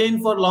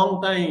sustain for a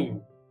long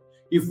time.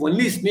 If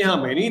only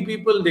sneha, many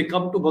people, they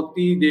come to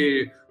bhakti,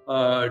 they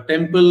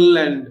temple,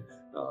 and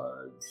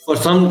for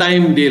some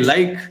time they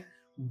like,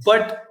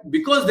 but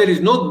because there is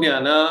no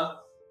jnana,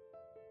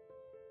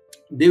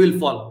 they will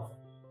fall.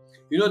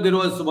 You know, there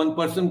was one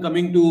person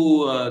coming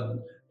to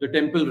the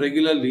temple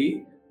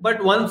regularly,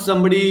 but once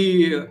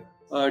somebody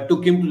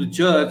took him to the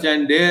church,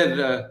 and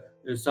there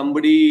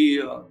somebody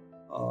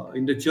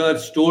in the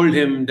church told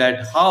him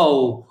that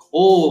how,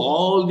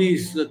 all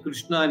these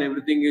Krishna and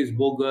everything is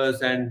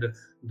bogus, and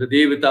the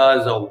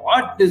devatas,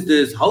 what is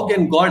this? How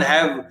can God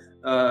have,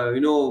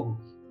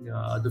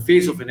 the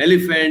face of an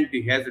elephant?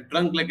 He has a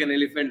trunk like an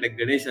elephant, like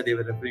Ganesha they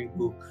were referring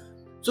to.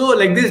 So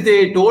like this,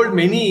 they told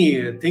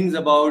many things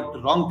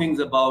about, wrong things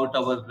about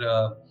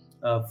our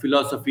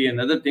philosophy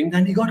and other things,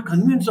 and he got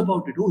convinced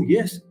about it. Oh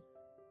yes,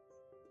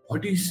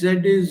 what he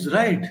said is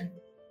right.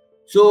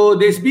 So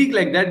they speak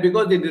like that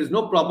because there is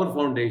no proper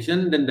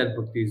foundation, then that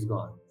bhakti is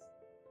gone.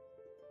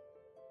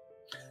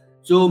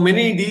 So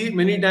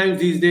many times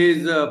these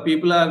days,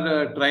 people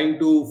are trying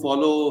to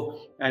follow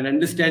and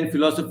understand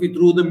philosophy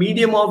through the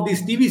medium of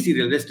these TV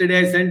serials. Yesterday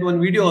I sent one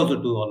video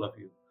also to all of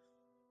you.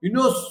 You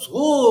know,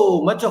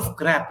 so much of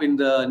crap in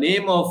the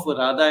name of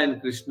Radha and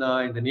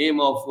Krishna, in the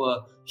name of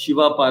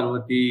Shiva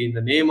Parvati, in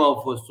the name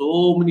of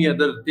so many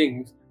other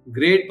things,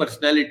 great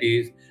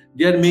personalities.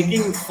 They are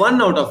making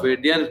fun out of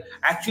it. They are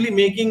actually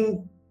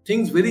making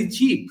things very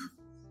cheap.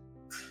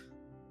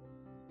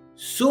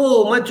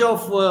 So much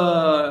of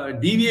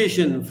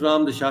deviation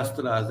from the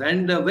Shastras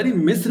and a very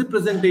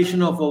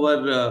misrepresentation of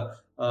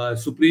our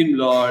Supreme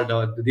Lord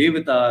or the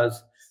Devatas.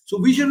 So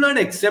we should not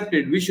accept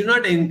it. We should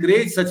not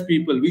encourage such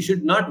people. We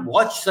should not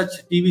watch such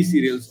TV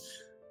serials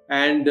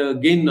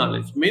and gain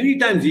knowledge. Many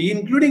times,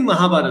 including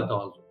Mahabharata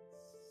also.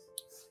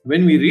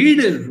 When we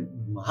read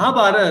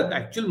Mahabharata,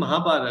 actual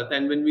Mahabharata,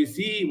 and when we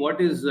see what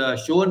is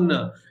shown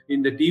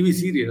in the TV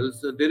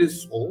serials, there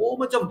is so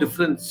much of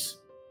difference.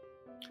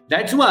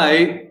 That's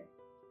why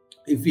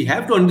if we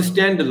have to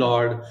understand the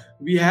Lord,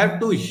 we have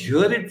to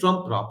hear it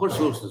from proper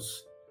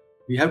sources.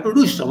 We have to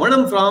do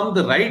Shravanam from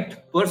the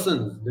right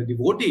persons, the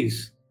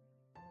devotees.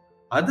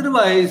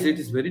 Otherwise, it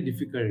is very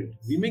difficult.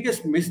 We may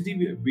get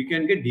we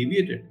can get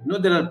deviated. You know,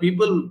 there are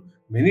people,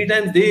 many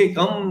times they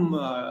come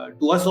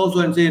to us also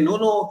and say,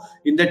 no,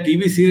 in that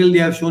TV serial they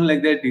have shown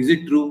like that. Is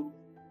it true?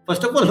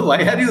 First of all,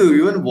 why are you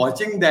even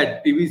watching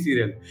that TV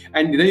serial?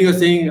 And then you're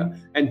saying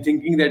and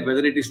thinking that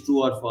whether it is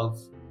true or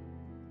false.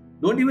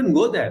 Don't even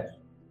go there.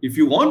 If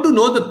you want to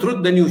know the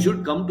truth, then you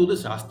should come to the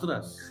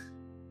Shastras.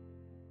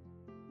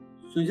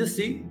 So just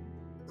see.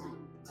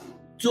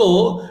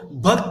 So,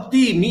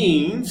 bhakti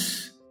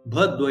means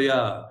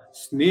bhadvaya.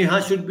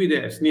 Sneha should be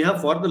there. Sneha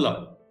for the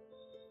Lord.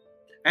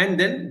 And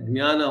then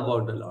jnana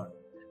about the Lord.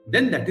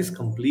 Then that is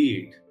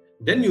complete.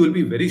 Then you will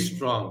be very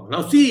strong.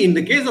 Now see, in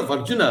the case of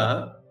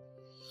Arjuna,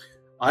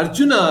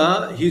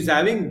 he is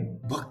having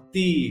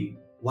bhakti.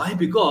 Why?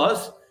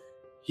 Because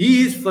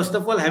he is first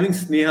of all having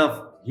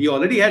sneha. He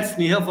already had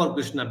sneha for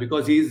Krishna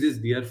because he is his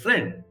dear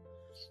friend.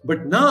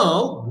 But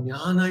now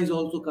jnana is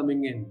also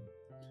coming in.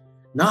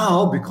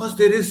 Now, because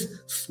there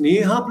is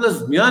sneha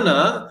plus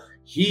jnana,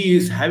 he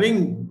is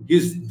having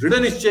his Dhrida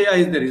Nischaya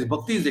is there. His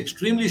bhakti is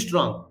extremely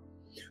strong.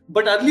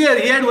 But earlier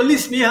he had only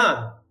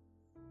sneha.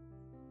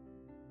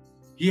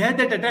 He had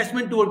that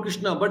attachment toward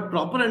Krishna, but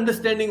proper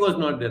understanding was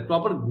not there.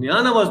 Proper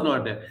jnana was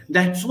not there.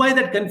 That's why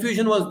that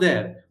confusion was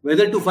there,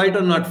 whether to fight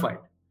or not fight.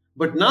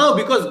 But now,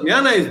 because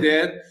jnana is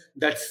there,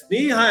 that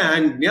sneha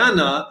and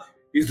jnana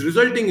is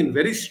resulting in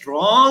very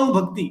strong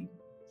bhakti.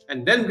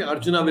 And then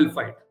Arjuna will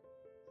fight.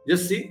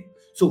 Just see.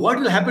 So what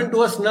will happen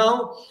to us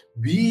now?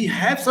 We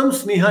have some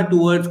sneha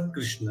towards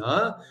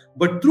Krishna,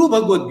 but through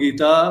Bhagavad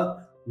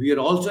Gita, we are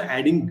also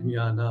adding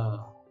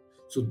jnana.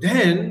 So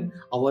then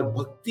our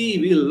bhakti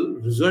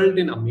will result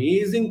in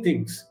amazing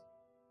things.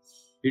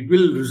 It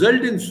will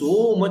result in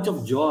so much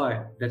of joy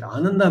that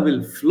ananda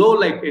will flow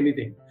like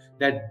anything.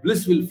 That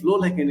bliss will flow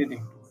like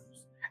anything.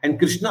 And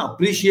Krishna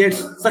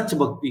appreciates such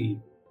bhakti.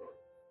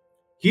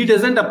 He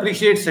doesn't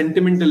appreciate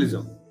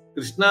sentimentalism.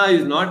 Krishna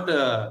is not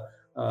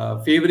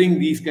favoring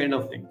these kind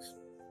of things.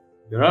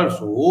 There are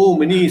so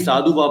many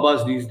sadhu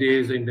babas these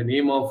days in the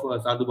name of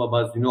sadhu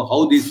babas. You know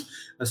how these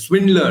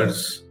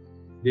swindlers,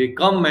 they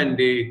come and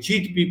they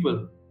cheat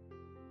people.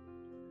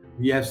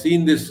 We have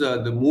seen this,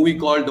 the movie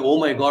called Oh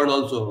My God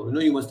also. You know,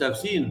 you must have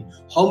seen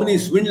how many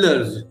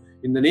swindlers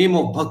in the name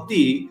of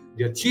bhakti,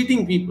 they are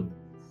cheating people.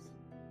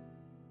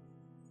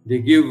 They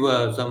give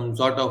some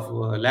sort of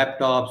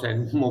laptops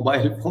and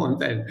mobile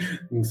phones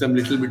and some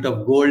little bit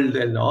of gold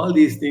and all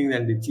these things,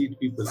 and they cheat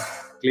people,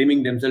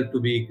 claiming themselves to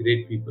be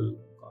great people.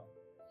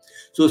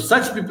 So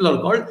such people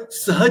are called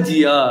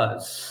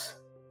sahajiyas.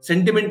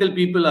 Sentimental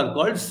people are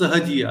called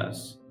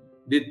sahajiyas.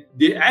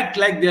 They act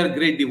like they are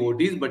great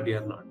devotees, but they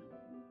are not.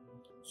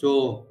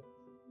 So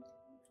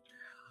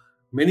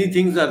many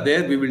things are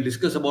there. We will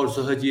discuss about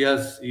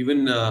sahajiyas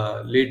even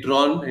later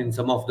on in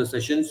some of the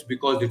sessions,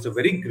 because it's a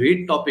very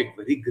great topic,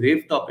 very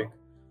grave topic,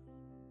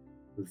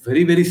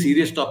 very, very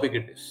serious topic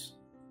it is.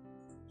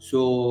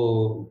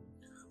 So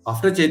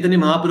after Chaitanya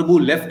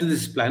Mahaprabhu left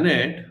this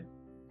planet,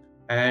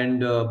 and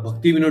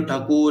Bhakti Vinod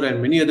Thakur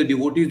and many other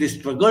devotees, they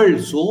struggled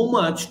so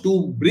much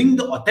to bring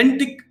the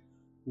authentic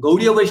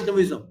Gaudiya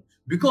Vaishnavism.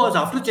 Because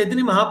after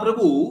Chaitanya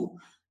Mahaprabhu,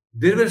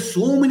 there were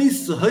so many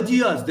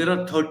sahajiyas. There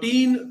are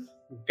 13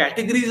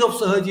 categories of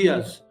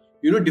sahajiyas.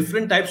 You know,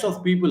 different types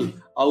of people.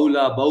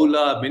 Aula,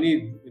 Baula,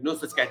 many,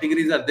 such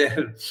categories are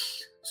there.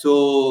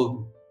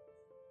 So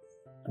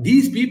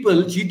these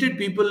people cheated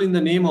people in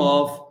the name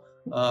of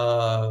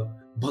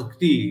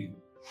bhakti.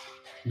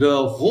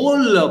 The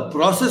whole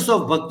process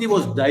of bhakti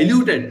was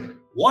diluted.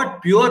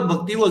 What pure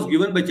bhakti was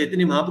given by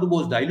Chaitanya Mahaprabhu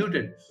was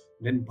diluted.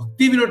 Then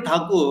Bhakti Vinod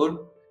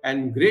Thakur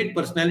and great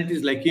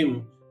personalities like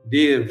him,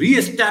 they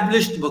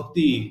re-established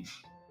bhakti.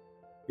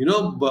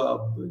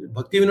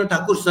 Bhakti Vinod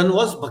Thakur's son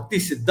was Bhakti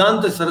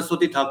Siddhanta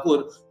Saraswati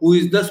Thakur, who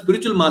is the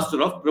spiritual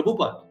master of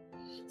Prabhupada.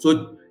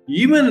 So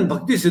even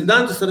Bhakti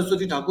Siddhanta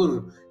Saraswati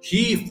Thakur,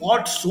 he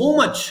fought so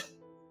much.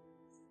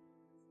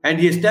 And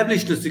he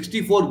established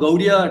 64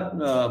 Gaudiya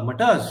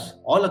matas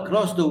all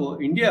across the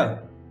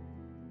India.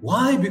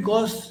 Why?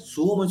 Because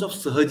so much of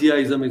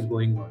Sahajiyaism is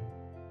going on.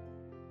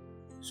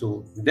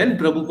 So then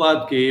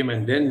Prabhupada came,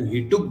 and then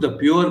he took the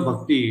pure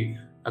bhakti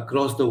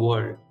across the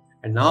world.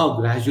 And now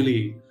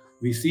gradually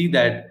we see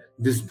that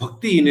this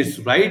bhakti in its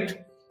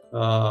right,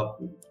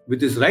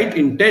 with its right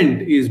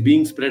intent, is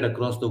being spread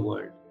across the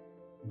world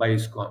by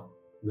ISKCON.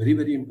 Very,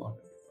 very important.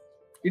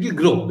 It will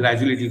grow.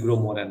 Gradually it will grow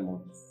more and more.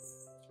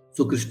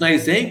 So Krishna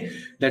is saying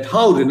that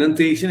how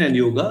renunciation and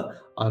yoga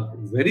are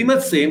very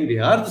much same. They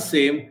are the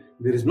same.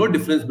 There is no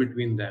difference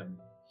between them.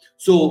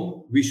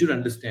 So we should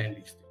understand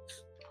these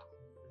things.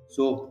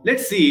 So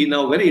let's see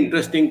now. Very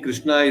interesting.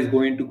 Krishna is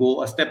going to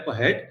go a step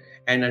ahead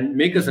and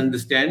make us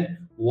understand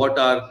what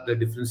are the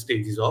different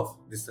stages of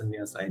this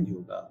sannyasa and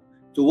yoga.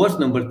 So verse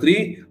number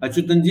 3,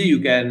 Achyutanji, you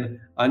can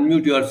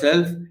unmute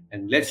yourself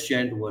and let's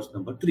chant verse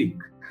number 3.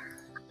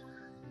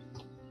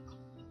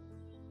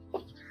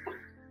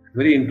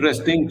 Very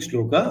interesting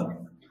shloka.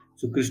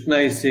 So Krishna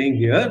is saying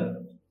here,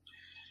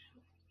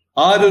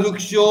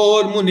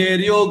 Arurukshor Muner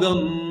Yogam,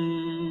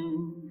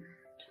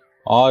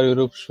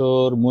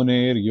 Arurukshor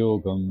Muner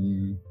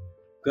Yogam,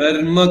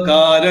 Karma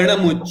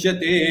Karanam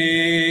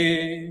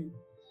Uchyate,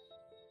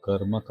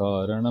 Karma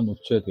Karanam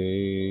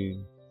Uchyate,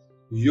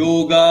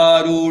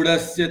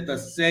 Yogarudasya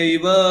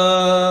Tasyaiva,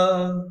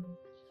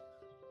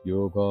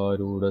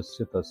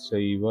 Yogarudasya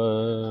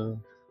Tasyaiva,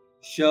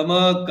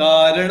 Shama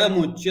Karanam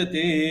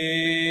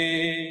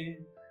Uchyate.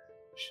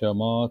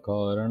 Shama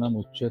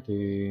Karanam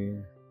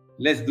Uchyate.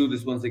 Let's do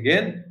this once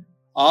again.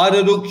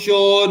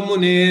 Arurukshor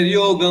Muner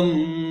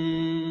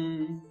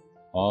Yogam,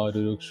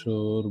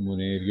 Arurukshor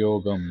Muner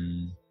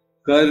Yogam,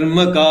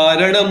 Karma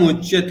Karanam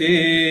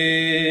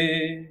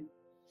Uchyate,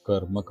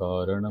 Karma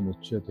Karanam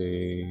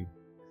Uchyate,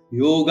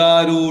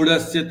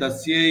 Yogarudasya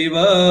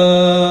Tasyaiva,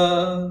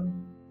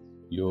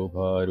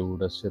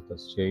 Yogarudasya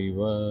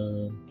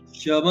Tasyaiva,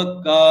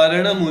 Shama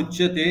Karanam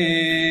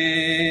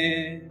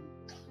Uchyate.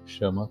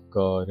 Shama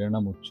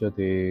Karanam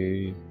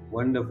Uchyate.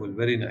 Wonderful,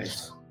 very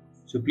nice.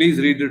 So please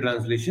read the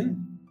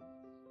translation.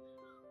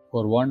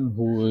 For one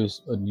who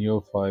is a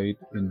neophyte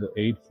in the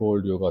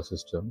eightfold yoga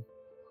system,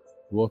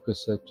 work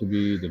is said to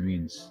be the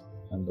means,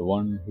 and the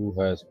one who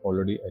has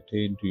already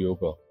attained to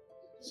yoga,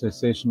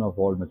 cessation of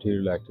all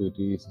material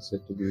activities, is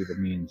said to be the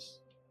means.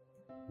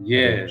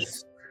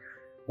 Yes.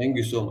 Thank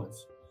you so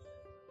much.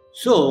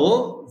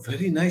 So,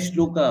 very nice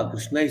shloka.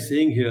 Krishna is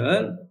saying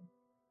here,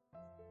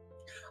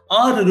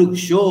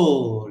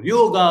 Aruruksho,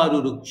 Yoga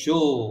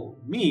Aruruksho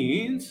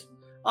means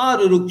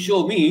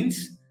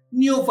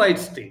neophyte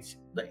stage,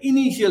 the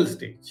initial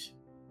stage.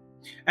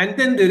 And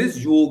then there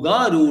is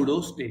Yoga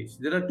Arudo stage.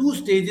 There are two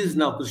stages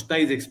now Krishna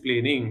is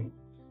explaining.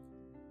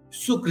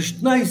 So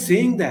Krishna is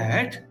saying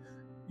that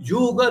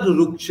Yoga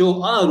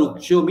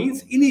Aruruksho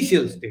means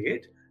initial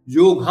state.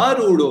 Yoga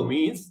Arudo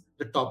means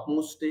the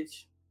topmost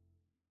stage.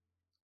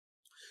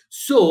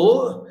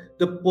 So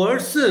the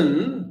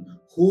person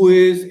who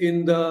is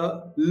in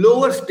the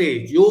lower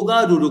stage,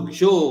 Yoga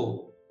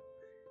Ruruksho,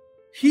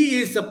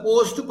 he is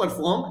supposed to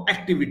perform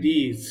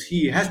activities.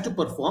 He has to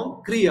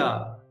perform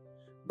Kriya.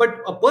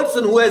 But a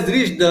person who has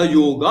reached the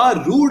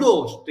yoga rudo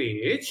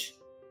stage,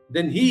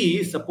 then he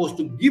is supposed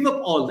to give up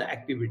all the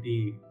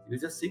activity. You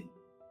just see.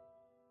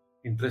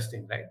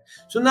 Interesting, right?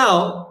 So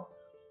now,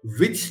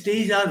 which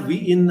stage are we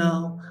in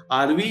now?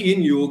 Are we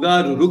in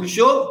yoga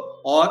ruruksho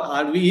or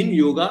are we in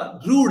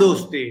yoga rudo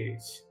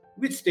stage?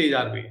 Which stage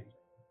are we in?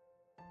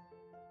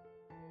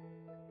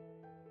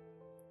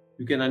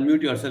 You can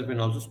unmute yourself and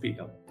also speak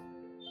up.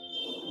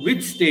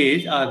 Which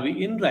stage are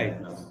we in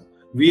right now?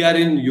 We are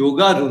in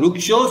yoga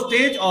ruruksho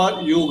stage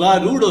or yoga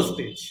rudo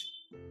stage?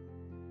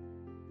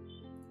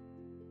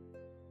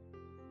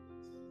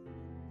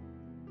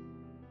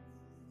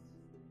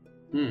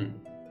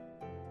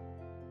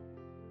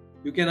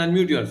 You can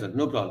unmute yourself,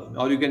 no problem.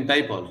 Or you can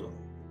type also.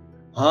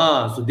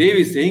 So Dev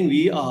is saying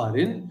we are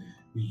in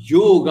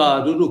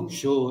yoga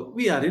ruruksho.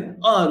 We are in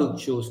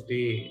aruksho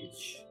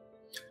stage.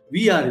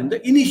 We are in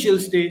the initial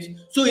stage.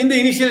 So in the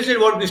initial stage,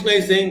 what Krishna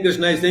is saying?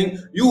 Krishna is saying,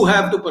 you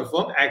have to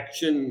perform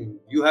action.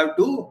 You have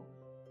to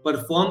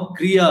perform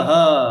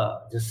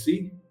kriya. Just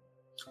see.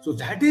 So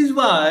that is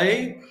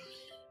why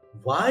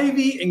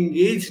we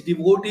engage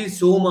devotees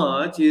so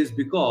much is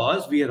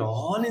because we are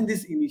all in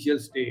this initial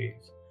stage.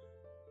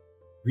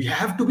 We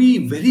have to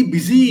be very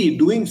busy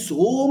doing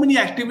so many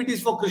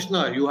activities for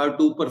Krishna. You have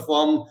to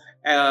perform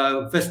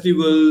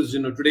festivals.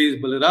 Today is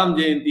Balaram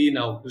Jayanti.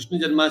 Now Krishna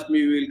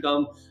Janmashtami will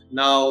come.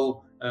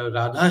 Now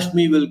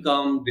Radhashtami will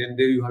come. Then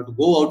there you have to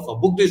go out for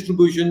book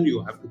distribution.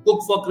 You have to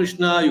cook for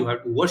Krishna. You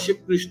have to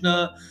worship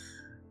Krishna.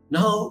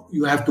 Now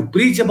you have to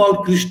preach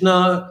about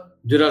Krishna.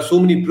 There are so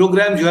many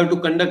programs you have to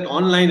conduct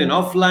online and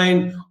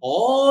offline.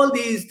 All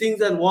these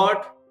things are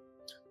what?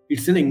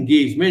 It's an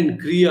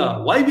engagement,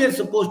 kriya. Why we are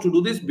supposed to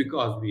do this?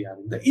 Because we are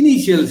in the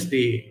initial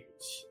stage.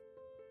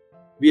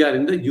 We are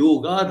in the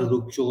yoga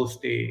ruruksho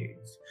stage.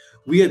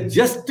 We are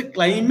just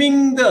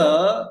climbing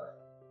the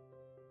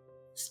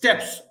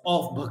steps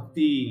of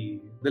bhakti,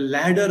 the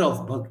ladder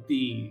of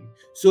bhakti.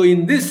 So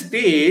in this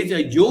stage,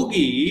 a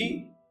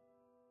yogi,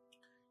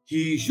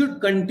 he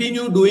should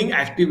continue doing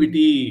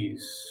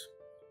activities.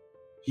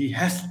 He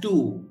has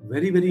to.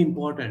 Very, very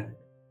important.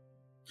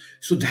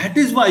 So that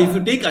is why if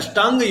you take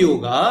Ashtanga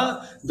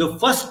Yoga, the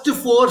first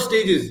 4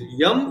 stages,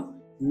 Yam,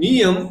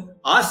 Niyam,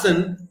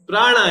 Asan,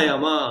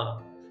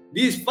 Pranayama.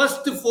 These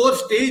first 4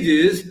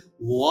 stages,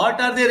 what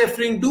are they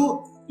referring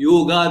to?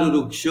 Yoga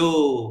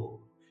Ruruksho.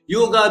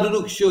 Yoga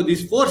Ruruksho.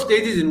 These 4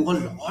 stages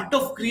involve a lot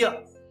of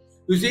kriya.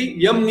 You see,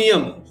 Yam,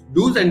 Niyam,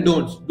 do's and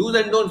don'ts. Do's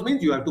and don'ts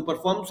means you have to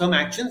perform some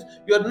actions.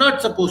 You are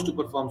not supposed to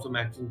perform some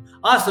actions.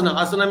 Asana.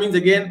 Asana means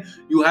again,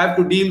 you have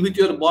to deal with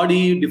your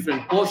body,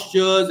 different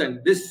postures and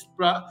this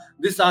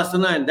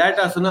asana and that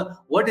asana.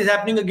 What is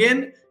happening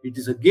again? It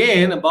is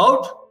again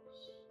about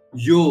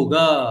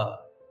yoga,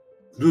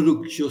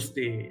 ruruksho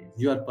stage.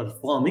 You are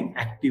performing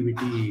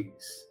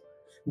activities.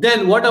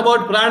 Then what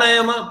about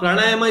pranayama?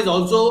 Pranayama is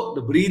also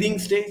the breathing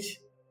stage.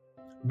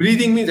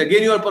 Breathing means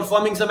again you are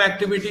performing some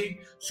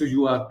activity. So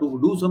you have to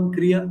do some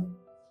kriya.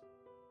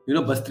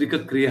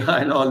 Bastrika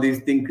kriya and all these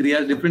things,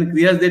 kriyas, different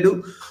kriyas they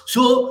do.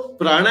 So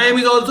pranayama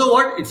is also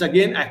what? It's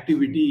again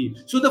activity.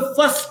 So the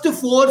first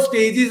 4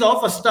 stages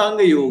of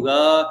Ashtanga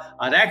Yoga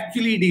are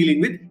actually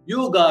dealing with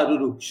yoga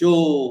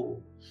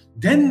ruruksho.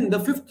 Then the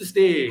 5th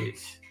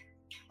stage,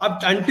 up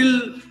to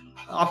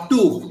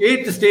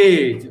 8th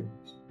stage.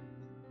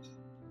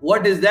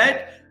 What is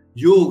that?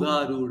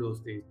 Yoga rudo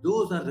stage.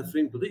 Those are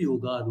referring to the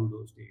yoga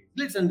rudo stage.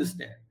 Let's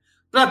understand.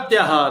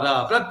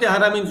 Pratyahara.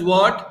 Pratyahara means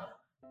what?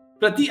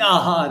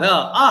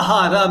 Pratyahara.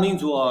 Ahara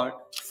means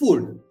what?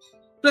 Food.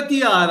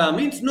 Pratyahara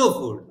means no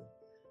food.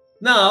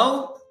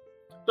 Now,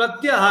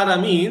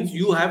 Pratyahara means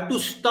you have to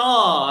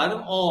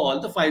starve all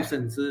the 5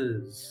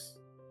 senses.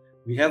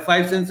 We have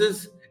 5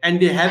 senses and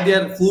they have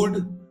their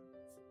food.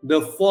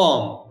 The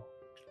form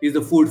is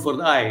the food for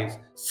the eyes.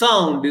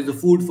 Sound is the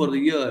food for the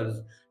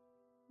ears.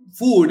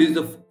 Food is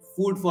the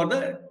food for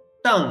the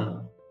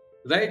tongue,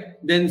 right?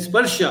 Then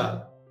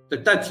sparsha, the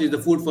touch, is the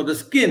food for the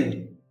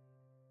skin.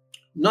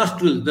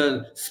 Nostrils,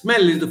 the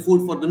smell, is the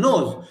food for the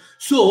nose.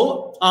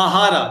 So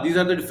ahara, these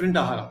are the different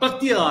ahara.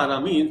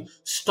 Pratyahara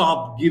means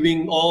stop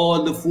giving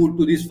all the food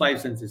to these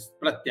 5 senses.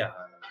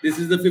 Pratyahara. This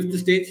is the 5th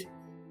stage.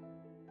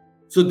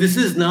 So this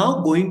is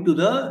now going to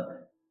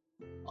the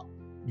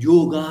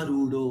yoga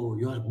rudo.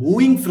 You are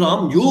moving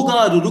from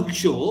yoga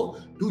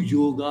ruruksho to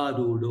yoga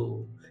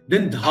rudo.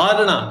 Then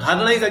dharana.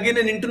 Dharana is again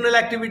an internal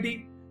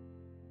activity.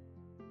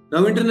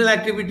 Now internal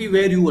activity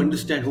where you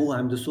understand, oh, I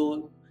am the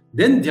soul.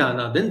 Then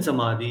dhyana, then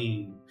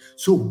samadhi.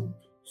 So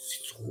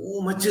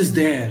much is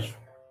there.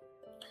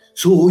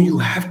 So you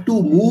have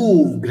to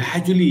move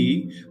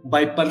gradually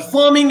by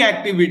performing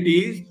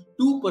activities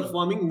to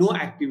performing no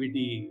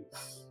activities.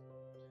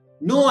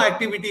 No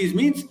activities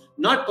means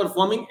not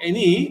performing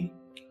any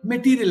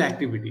material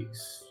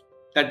activities.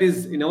 That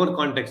is in our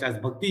context as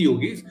Bhakti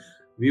Yogis.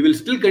 We will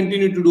still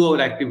continue to do our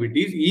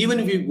activities even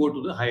if we go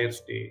to the higher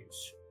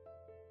stage.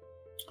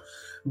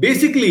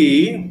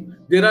 Basically,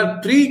 there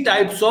are 3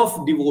 types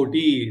of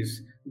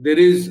devotees. There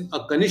is a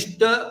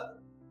Kanishta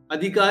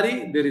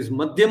Adhikari, there is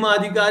Madhyama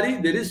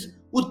Adhikari, there is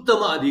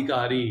Uttama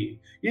Adhikari.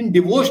 In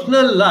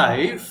devotional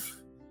life,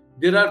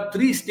 there are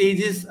 3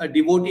 stages a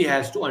devotee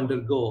has to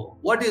undergo.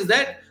 What is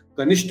that?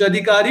 Kanishta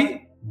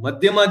Adhikari,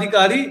 Madhyama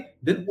Adhikari,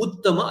 then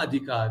Uttama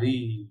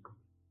Adhikari.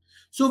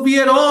 So we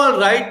are all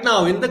right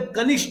now in the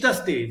Kanishta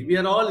stage. We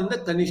are all in the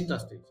Kanishta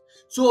stage.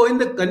 So in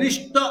the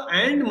Kanishta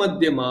and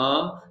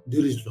Madhyama,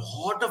 there is a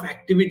lot of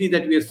activity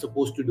that we are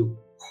supposed to do.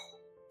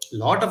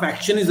 Lot of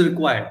action is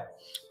required.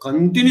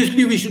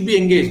 Continuously we should be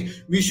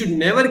engaged. We should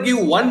never give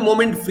one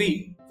moment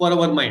free for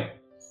our mind.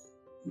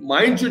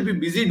 Mind should be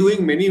busy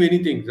doing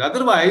many things.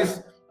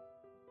 Otherwise,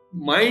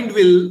 mind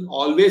will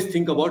always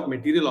think about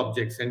material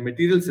objects and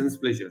material sense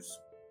pleasures.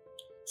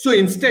 So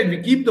instead,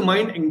 we keep the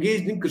mind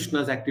engaged in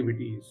Krishna's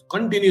activities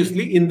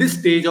continuously in this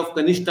stage of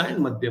Kanishta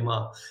and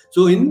Madhyama.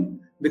 So in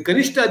the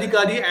Kanishta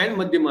Adhikari and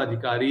Madhyama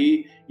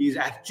Adhikari is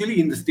actually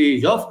in the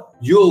stage of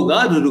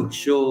Yoga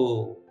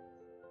Ruruksho,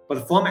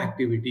 perform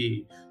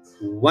activity.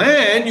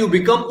 When you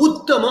become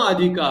Uttama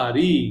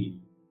Adhikari,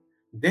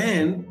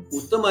 then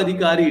Uttama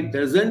Adhikari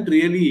doesn't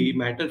really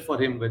matter for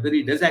him whether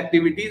he does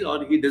activities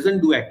or he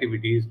doesn't do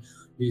activities.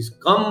 He's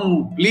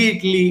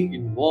completely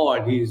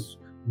involved. He's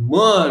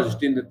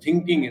merged in the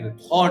thinking and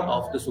the thought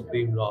of the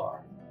Supreme Lord.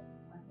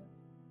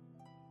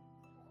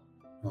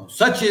 Now,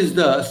 such is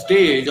the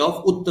stage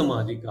of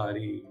Uttama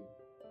Adhikari.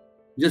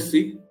 Just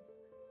see.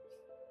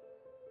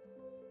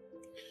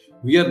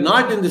 We are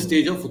not in the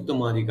stage of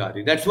Uttama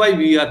Adhikari. That's why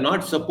we are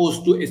not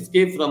supposed to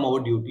escape from our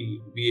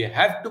duty. We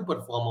have to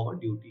perform our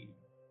duty.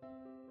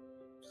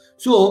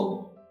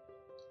 So,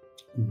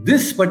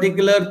 this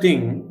particular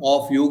thing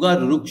of Yoga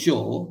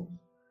Ruruksho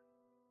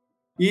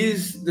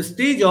is the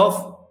stage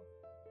of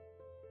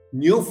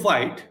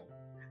neophyte,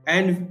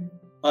 and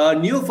a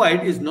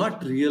neophyte is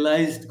not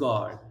realized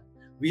God.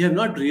 We have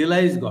not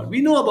realized God.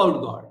 We know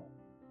about God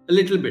a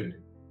little bit,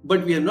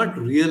 but we have not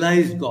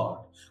realized God.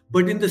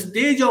 But in the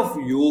stage of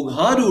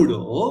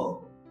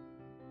Yogarudo,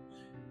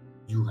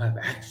 you have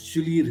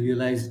actually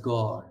realized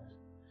God.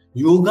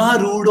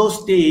 Yogarudo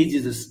stage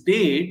is a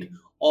state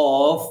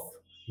of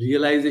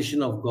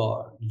realization of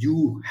God.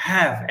 You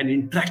have an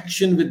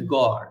interaction with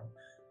God.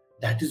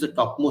 That is the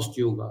topmost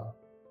yoga.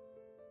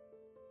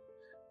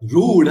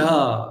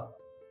 Rudha.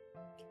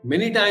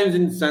 Many times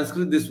in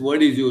Sanskrit this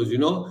word is used,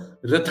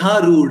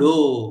 Ratha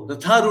Rudo.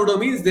 Ratha Rudo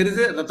means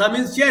Ratha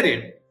means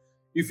chariot.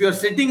 If you are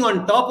sitting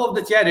on top of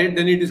the chariot,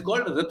 then it is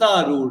called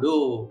Ratha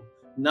Rudo.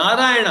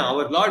 Narayana,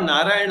 our Lord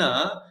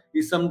Narayana,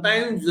 is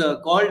sometimes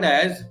called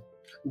as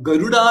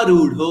Garuda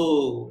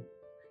Rudho.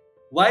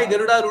 Why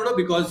Garuda Rudho?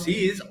 Because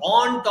he is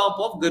on top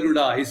of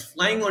Garuda. He is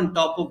flying on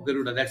top of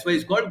Garuda. That's why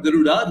it's called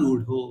Garuda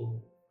Rudho.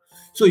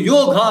 So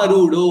Yoga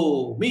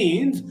Rudho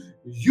means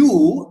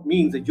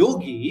the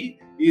yogi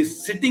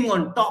is sitting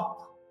on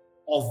top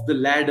of the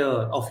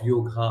ladder of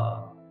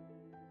yoga.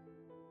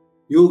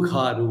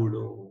 Yoga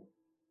Rudho.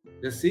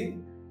 Just see?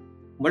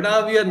 But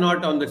we are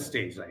not on that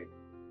stage, right?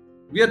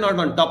 We are not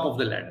on top of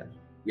the ladder.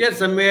 We are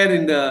somewhere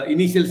in the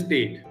initial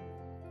state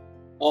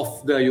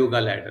of the yoga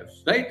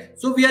ladders, right?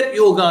 So we are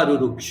Yoga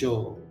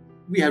Ruruksho.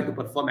 We have to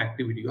perform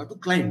activity. You have to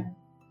climb.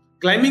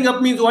 Climbing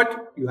up means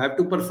what? You have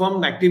to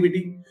perform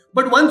activity.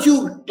 But once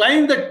you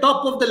climb the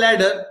top of the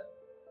ladder,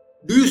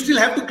 do you still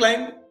have to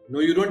climb? No,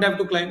 you don't have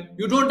to climb.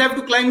 You don't have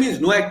to climb means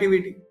no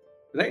activity,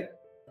 right?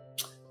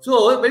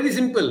 So very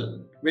simple.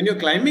 When you're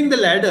climbing the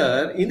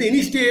ladder in the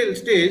initial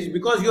stage,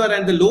 because you are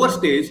at the lower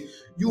stage,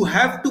 you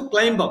have to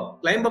climb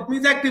up. Climb up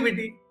means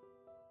activity.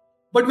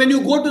 But when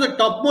you go to the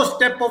topmost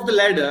step of the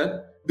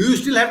ladder, do you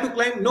still have to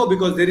climb? No,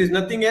 because there is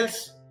nothing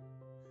else.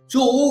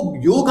 So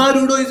Yoga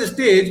Rudo is a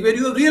stage where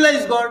you have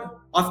realized God.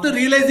 After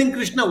realizing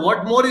Krishna,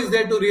 what more is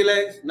there to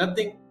realize?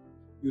 Nothing.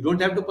 You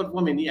don't have to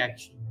perform any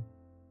action.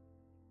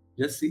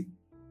 Just see.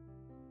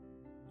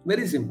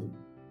 Very simple.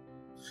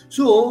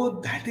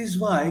 So that is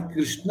why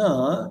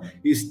Krishna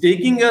is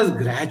taking us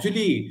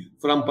gradually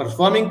from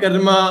performing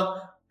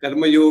karma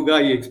yoga,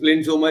 he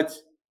explained so much.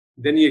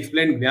 Then he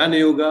explained Jnana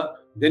Yoga.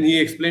 Then he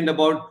explained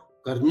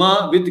about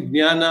karma with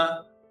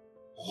Jnana.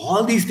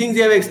 All these things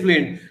he have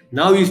explained.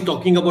 Now he is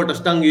talking about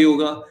Ashtanga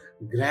Yoga.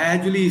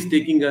 Gradually he is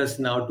taking us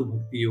now to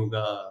Bhakti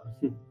Yoga.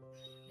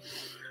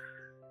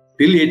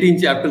 Till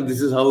 18th chapter,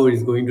 this is how it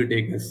is going to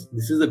take us.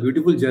 This is a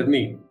beautiful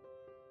journey.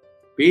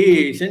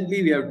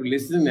 Patiently we have to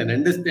listen and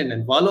understand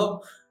and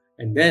follow.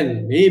 And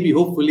then maybe,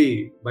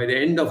 hopefully, by the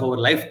end of our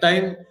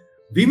lifetime,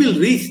 we will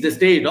reach the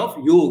state of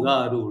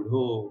Yoga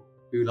Rudho.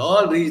 We will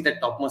all reach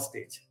that topmost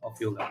stage of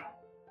yoga.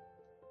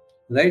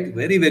 Right?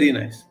 Very, very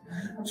nice.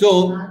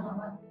 So,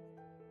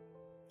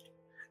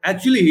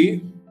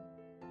 actually,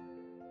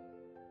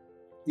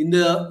 in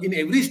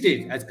every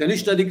stage, as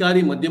Kanishta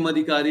Adhikari, Madhyama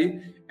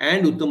Adhikari,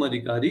 and Uttama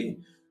Adhikari,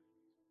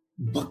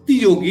 Bhakti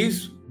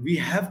Yogis, we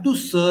have to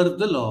serve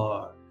the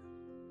Lord.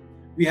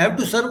 We have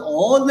to serve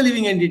all the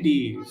living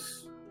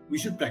entities. We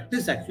should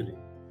practice actually.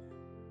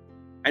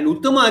 And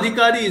Uttama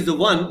Adhikari is the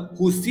one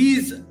who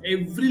sees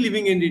every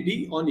living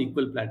entity on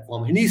equal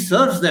platform and he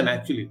serves them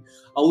actually.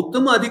 A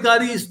Uttama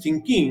Adhikari is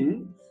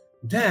thinking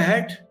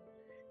that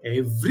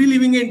every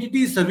living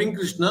entity is serving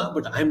Krishna,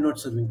 but I am not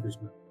serving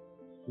Krishna.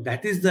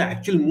 That is the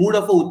actual mood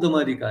of a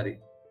Uttama Adhikari.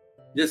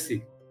 Just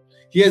see.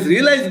 He has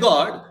realized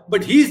God,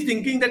 but he is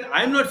thinking that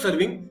I am not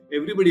serving,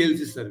 everybody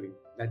else is serving.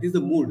 That is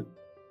the mood.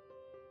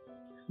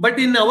 But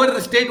in our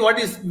state, what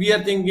is we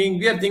are thinking?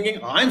 We are thinking,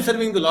 I am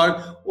serving the Lord.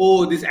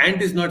 Oh, this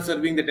ant is not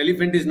serving, that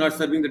elephant is not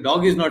serving, the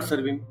dog is not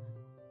serving,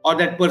 or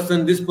that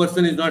person, this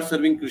person is not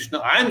serving Krishna.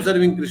 I am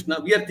serving Krishna.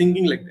 We are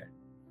thinking like that.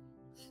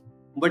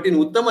 But in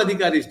Uttama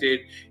Adhikari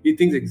state, he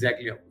thinks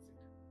exactly opposite.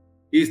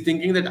 He is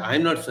thinking that I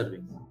am not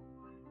serving.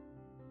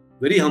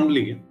 Very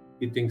humbly,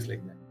 he thinks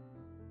like that.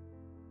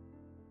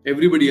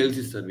 Everybody else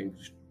is serving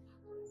Krishna.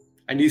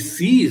 And he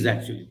sees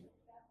actually.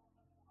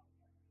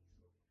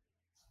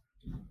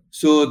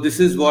 So this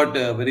is what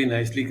very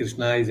nicely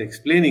Krishna is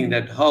explaining,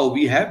 that how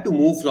we have to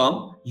move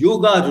from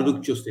Yoga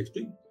Rurukcho stage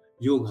to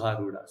Yoga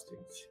Ruda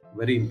stage.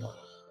 Very important.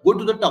 Go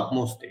to the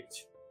topmost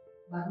stage.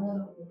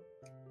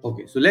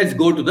 Okay, so let's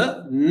go to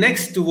the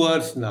next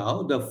verse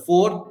now, the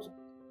fourth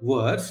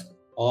verse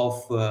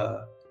of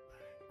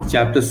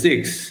chapter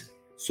 6.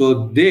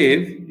 So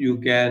Dev, you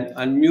can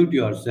unmute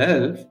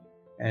yourself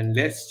and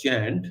let's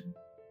chant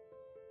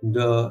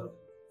the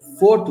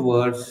fourth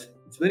verse.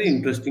 It's a very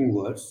interesting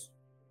verse.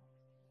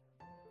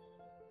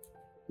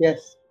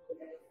 Yes.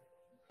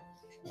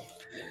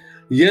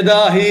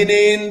 Yada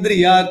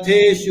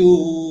hinendriyartheshu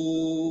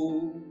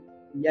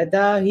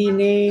Yada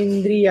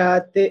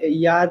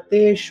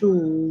hinendriyarteshu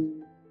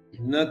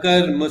na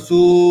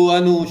karmasu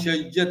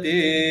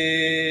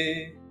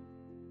anushajyate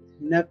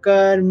na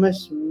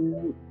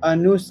karmasu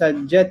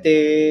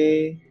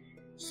anusajjate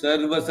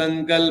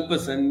sarvasankalpa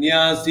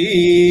sannyasi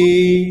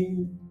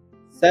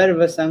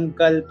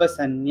sarvasankalpa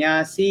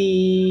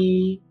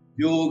sannyasi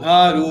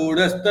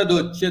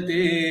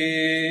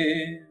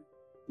yogarudhastadochyate.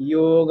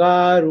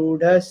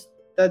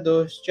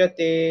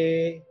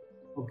 yogarudhastadochyate.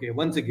 Okay,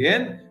 once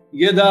again.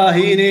 Yada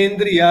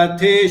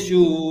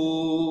hinendriyartheshu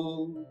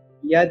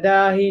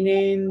Yada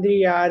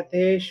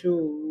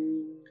hinendriyartheshu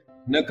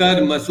na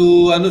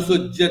karmasu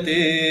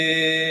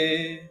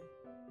anusajyate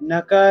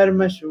na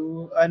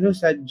karmasu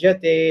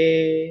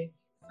anusajjate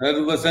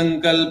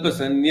sarvasankalpa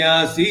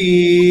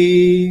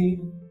sannyasi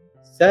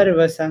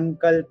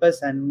sarvasankalpa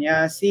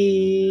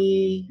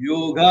sannyasi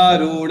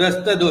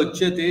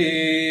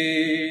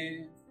yogarudhastadochyate.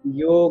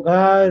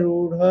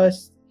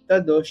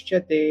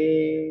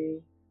 yogarudhastadochyate.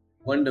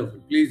 Wonderful.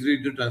 Please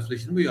read the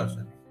translation by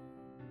yourself.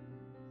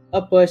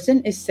 A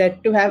person is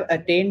said to have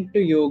attained to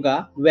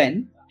yoga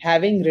when,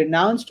 having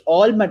renounced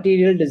all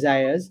material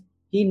desires,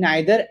 he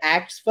neither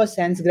acts for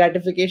sense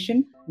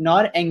gratification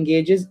nor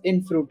engages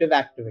in fruitive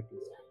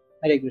activities.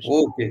 Hare Krishna.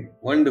 Okay,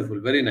 wonderful.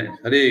 Very nice.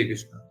 Hare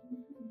Krishna.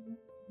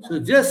 So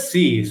just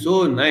see,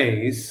 so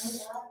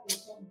nice.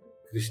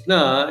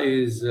 Krishna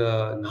is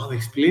now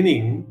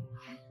explaining,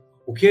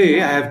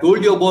 okay, I have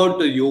told you about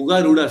the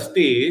Yoga Ruda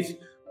stage,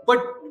 but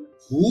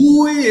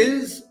who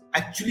is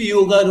actually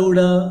Yoga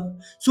Ruda?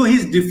 So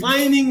he's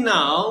defining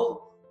now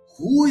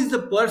who is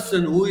the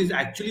person who is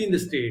actually in the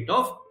state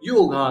of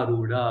Yoga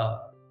Ruda.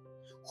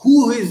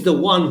 Who is the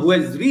one who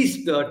has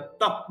reached the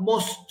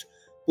topmost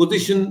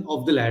position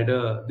of the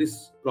ladder,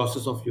 this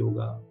process of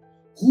yoga?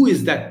 Who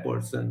is that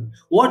person?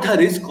 What are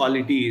his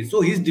qualities? So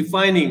he's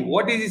defining.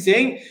 What is he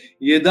saying?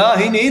 Yada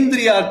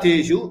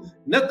hinendriyartheshu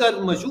na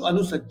karmashu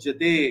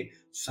anusajjate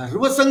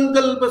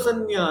sarvasankalpa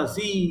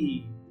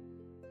sannyasi.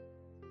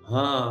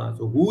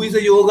 So who is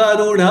a yoga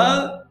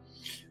rudha?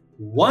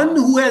 One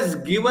who has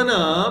given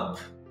up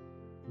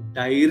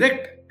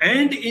direct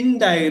and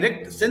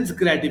indirect sense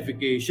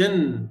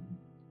gratification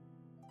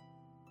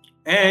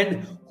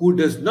and who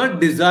does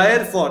not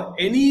desire for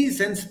any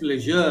sense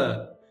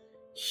pleasure.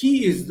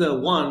 He is the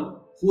one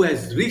who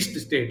has reached the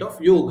state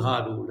of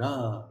yoga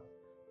rudha.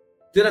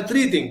 There are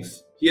three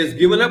things. He has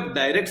given up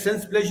direct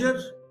sense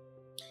pleasure,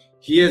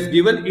 he has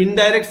given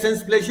indirect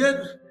sense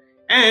pleasure,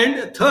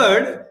 and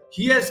third,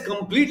 he has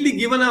completely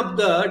given up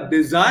the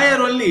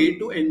desire only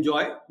to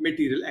enjoy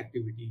material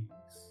activities.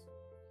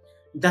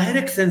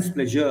 Direct sense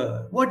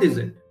pleasure, what is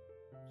it?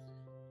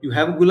 You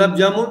have a gulab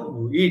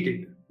jamun, you eat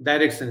it,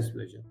 direct sense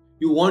pleasure.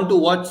 You want to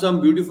watch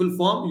some beautiful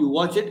form, you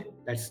watch it,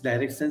 that's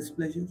direct sense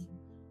pleasure.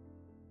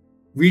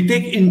 We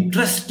take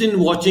interest in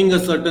watching a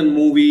certain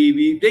movie,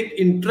 we take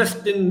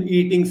interest in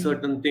eating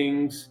certain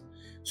things.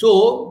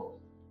 So,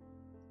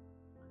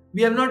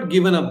 we have not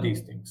given up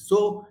these things.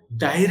 So,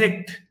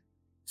 direct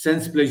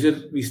sense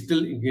pleasure, we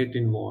still get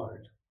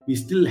involved. We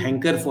still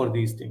hanker for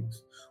these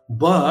things.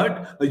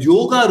 But a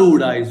yoga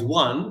rudha is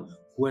one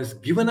who has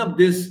given up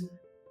this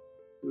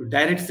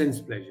direct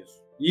sense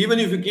pleasures. Even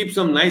if you keep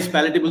some nice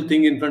palatable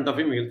thing in front of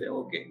him, he'll say,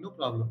 okay, no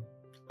problem.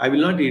 I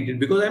will not eat it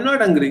because I'm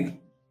not hungry.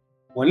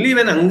 Only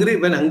when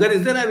hunger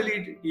is there, I will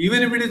eat it.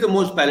 Even if it is the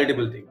most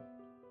palatable thing.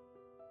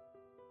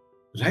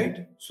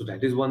 Right? So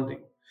that is one thing.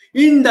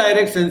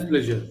 Indirect sense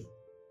pleasure.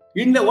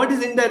 What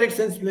is indirect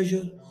sense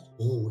pleasure?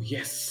 Oh,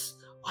 yes.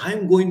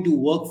 I'm going to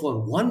work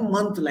for 1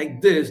 month like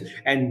this,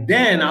 and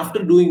then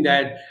after doing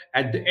that,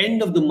 at the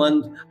end of the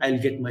month, I'll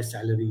get my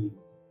salary.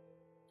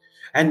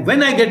 And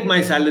when I get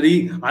my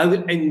salary, I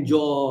will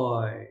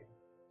enjoy.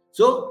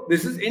 So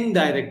this is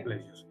indirect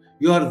pleasure.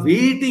 You are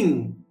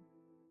waiting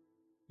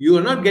You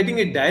are not getting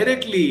it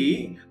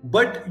directly,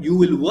 but you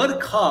will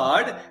work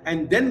hard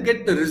and then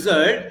get the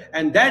result,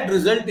 and that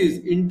result is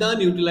in turn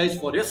utilized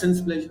for your sense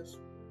pleasures.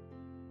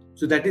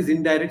 So that is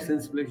indirect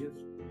sense pleasures.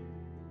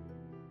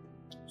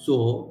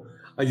 So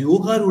a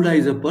Yogaruda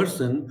is a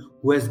person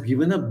who has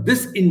given up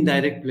this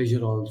indirect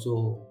pleasure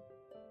also.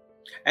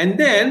 And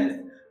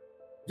then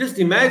just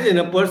imagine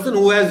a person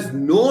who has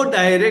no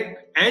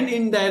direct and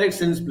indirect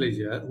sense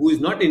pleasure, who is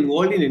not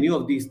involved in any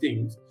of these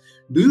things.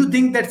 Do you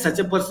think that such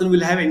a person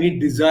will have any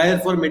desire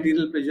for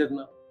material pleasure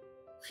now?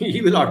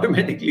 He will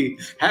automatically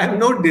have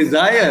no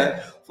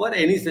desire for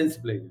any sense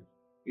pleasure.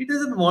 He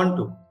doesn't want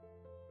to.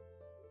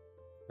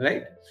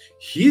 Right?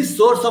 His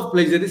source of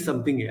pleasure is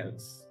something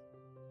else.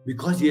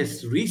 Because he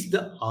has reached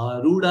the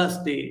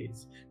Aruda stage,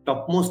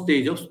 topmost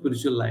stage of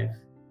spiritual life.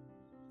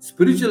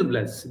 Spiritual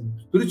bliss,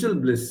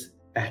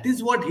 that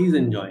is what he is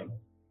enjoying.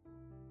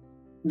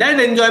 That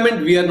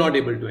enjoyment we are not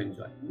able to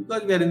enjoy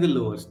because we are in the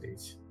lower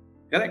stage.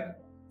 Correct?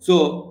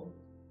 So,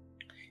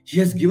 he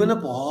has given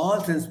up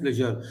all sense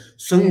pleasure.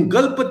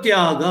 Sankalpa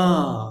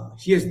Tyaga.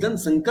 He has done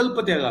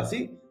Sankalpa Tyaga.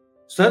 See?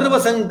 Sarva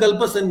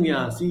Sankalpa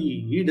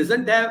Sannyasi. He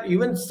doesn't have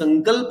even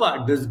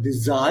Sankalpa,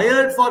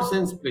 desired for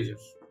sense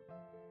pleasures.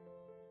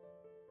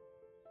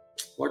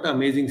 What an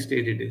amazing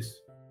state it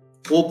is.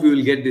 Hope we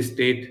will get this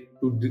state,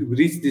 to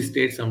reach this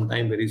state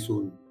sometime very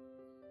soon.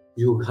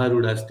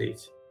 Yogaruda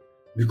stage.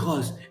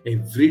 Because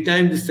every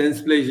time the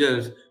sense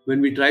pleasures,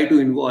 when we try to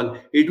involve,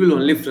 it will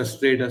only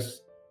frustrate us.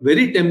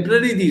 Very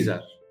temporary these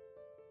are.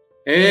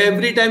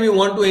 Every time you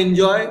want to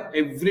enjoy,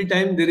 every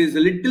time there is a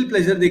little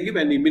pleasure they give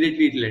and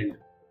immediately it will end.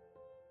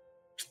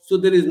 So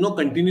there is no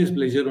continuous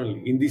pleasure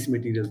only in these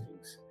material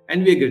things.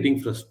 And we are getting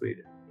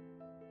frustrated.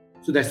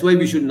 So that's why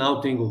we should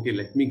now think, okay,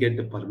 let me get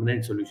the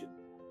permanent solution.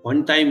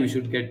 One time we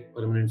should get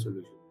permanent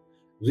solution.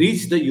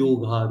 Reach the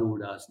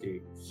Yogaruda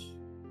stage.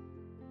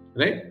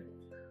 Right?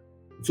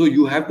 So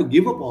you have to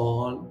give up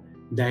all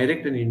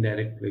direct and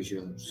indirect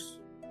pleasures.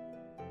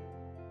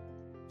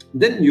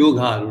 Then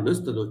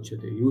Yogarudas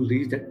Tadochyate. You will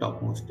reach that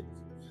topmost stage.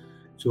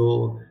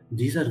 So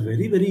these are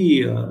very,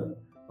 very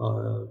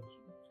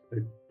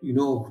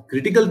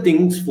critical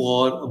things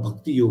for a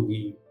bhakti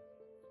yogi.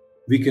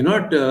 We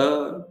cannot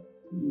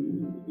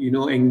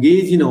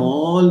engage in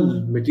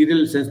all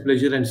material sense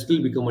pleasure and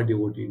still become a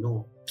devotee.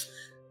 No.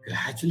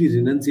 Gradually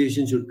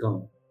renunciation should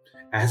come.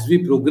 As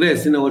we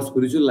progress in our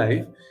spiritual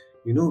life,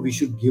 we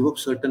should give up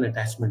certain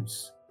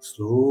attachments.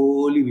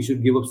 Slowly we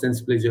should give up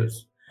sense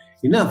pleasures.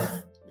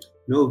 Enough.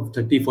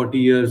 30, 40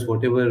 years,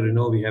 whatever,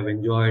 we have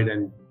enjoyed,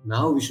 and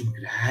now we should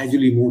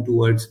gradually move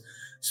towards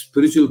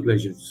spiritual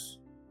pleasures.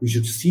 We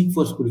should seek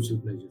for spiritual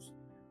pleasures.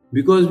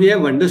 Because we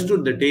have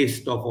understood the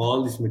taste of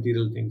all these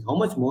material things. How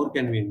much more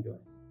can we enjoy?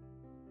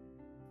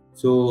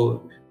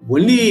 So,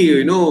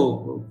 only,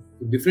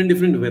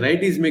 different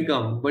varieties may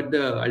come, but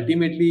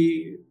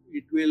ultimately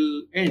it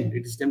will end.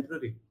 It is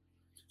temporary.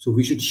 So,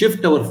 we should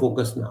shift our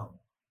focus now.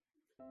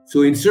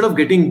 So, instead of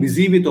getting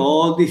busy with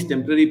all these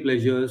temporary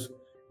pleasures,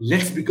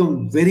 let's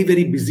become very,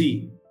 very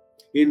busy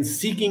in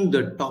seeking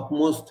the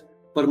topmost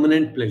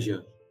permanent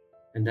pleasure.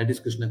 And that is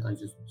Krishna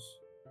consciousness.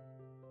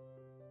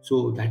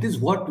 So that is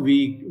what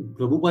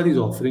Prabhupada is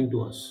offering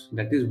to us.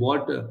 That is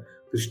what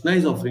Krishna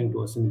is offering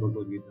to us in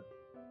Bhagavad Gita.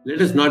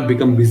 Let us not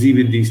become busy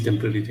with these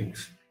temporary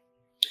things.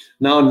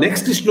 Now,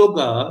 next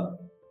shloka,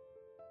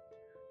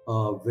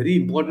 a very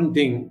important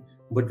thing,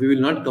 but we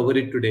will not cover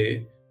it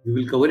today. We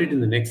will cover it in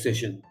the next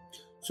session.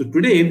 So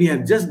today we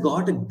have just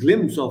got a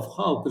glimpse of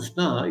how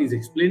Krishna is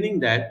explaining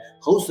that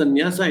how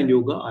sannyasa and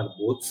yoga are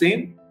both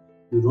same.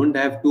 You don't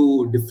have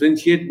to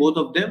differentiate both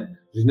of them.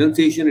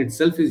 Renunciation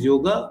itself is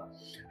yoga.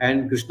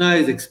 And Krishna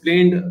has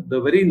explained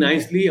very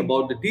nicely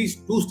about these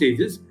two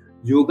stages,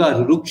 yoga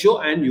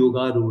ruruksho and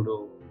yoga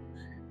rudo.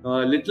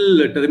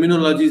 Little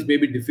terminologies may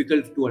be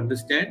difficult to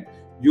understand.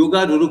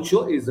 Yoga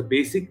ruruksho is the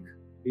basic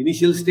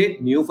initial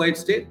state, neophyte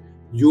state.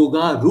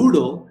 Yoga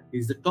rudo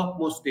is the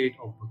topmost state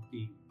of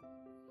bhakti.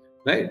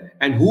 Right?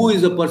 And who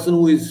is the person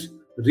who is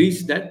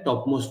reached that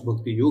topmost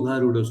bhakti, yoga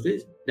rudo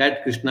stage?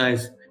 That Krishna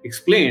has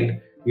explained.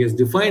 He has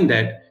defined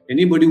that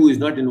anybody who is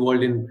not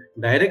involved in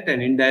direct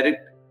and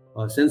indirect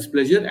sense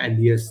pleasure, and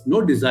he has no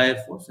desire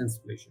for sense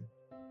pleasure.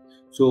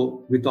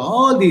 So with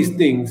all these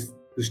things,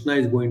 Krishna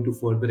is going to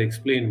further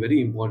explain very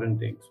important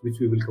things, which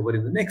we will cover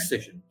in the next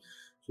session.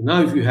 So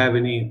now if you have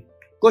any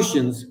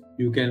questions,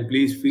 you can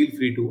please feel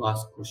free to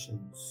ask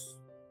questions.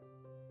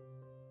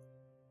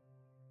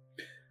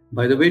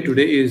 By the way,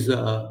 today is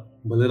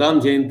Balaram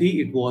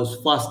Jayanti. It was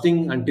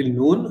fasting until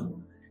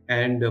noon,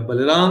 and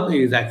Balaram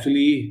is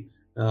actually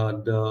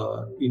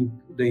the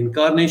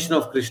incarnation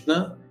of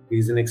Krishna. He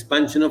is an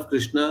expansion of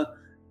Krishna,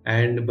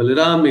 and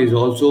Balaram is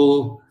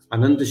also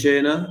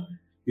Anantashayana.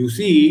 You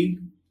see,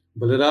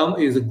 Balaram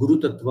is a Guru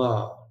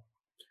Tattva.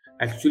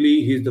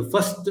 Actually, he is the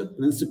first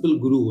principal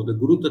Guru. The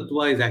Guru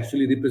Tattva is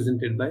actually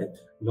represented by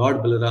Lord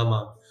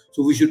Balarama.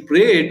 So we should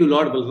pray to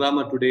Lord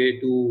Balarama today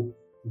to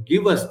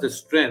give us the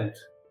strength,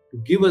 to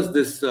give us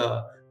this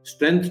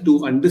strength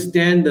to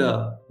understand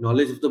the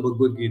knowledge of the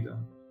Bhagavad Gita.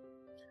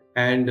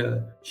 and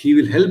she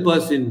will help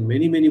us in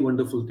many, many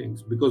wonderful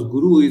things, because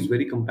Guru is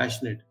very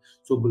compassionate.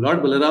 So Lord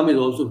Balaram is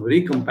also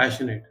very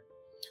compassionate.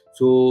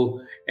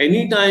 So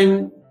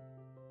anytime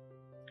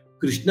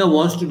Krishna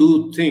wants to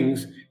do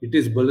things, it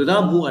is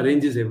Balaram who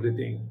arranges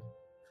everything.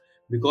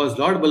 Because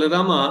Lord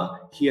Balarama,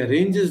 he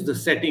arranges the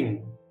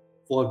setting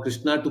for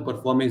Krishna to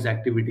perform his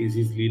activities,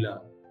 his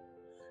Leela.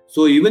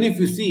 So even if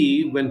you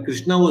see, when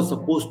Krishna was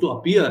supposed to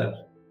appear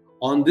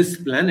on this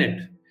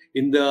planet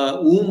in the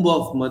womb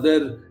of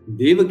Mother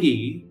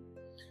Devaki,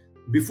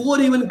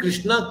 before even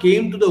Krishna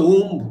came to the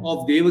womb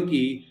of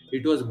Devaki,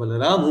 it was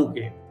Balaram who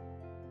came.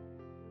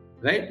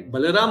 Right?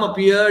 Balaram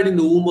appeared in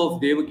the womb of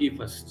Devaki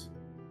first.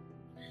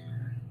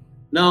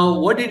 Now,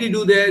 what did he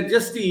do there?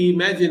 Just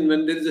imagine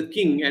when there is a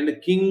king, and the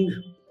king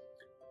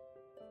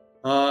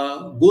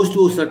goes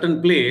to a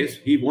certain place,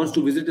 he wants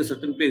to visit a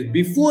certain place.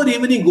 Before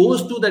even he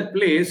goes to that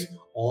place,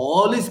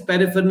 all his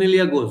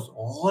paraphernalia goes,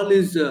 all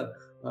his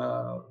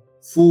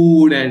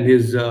food and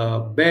his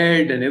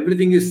bed and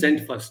everything is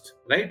sent first,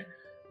 right?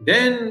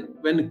 Then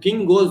when the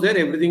king goes there,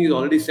 everything is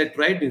already set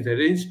right, is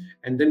arranged,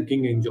 and then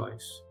king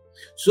enjoys.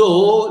 So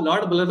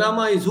Lord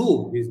Balarama is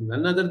who? He is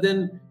none other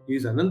than, he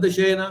is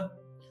Anantashayana.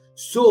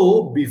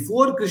 So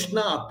before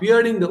Krishna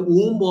appeared in the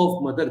womb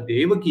of Mother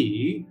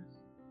Devaki,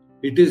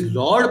 it is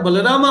Lord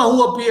Balarama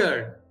who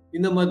appeared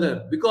in the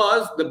mother,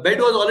 because the bed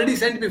was already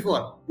sent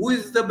before. Who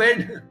is the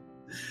bed?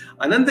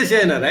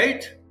 Anantashayana,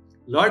 right?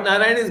 Lord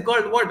Narayana is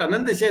called what?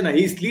 Anantashayana.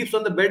 He sleeps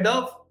on the bed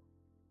of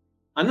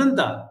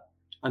Ananta.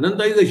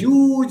 Ananta is a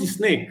huge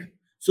snake.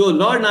 So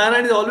Lord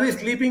Narayana is always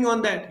sleeping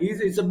on that.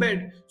 It's a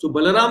bed. So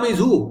Balarama is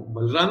who?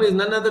 Balarama is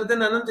none other than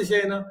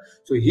Anantashayana.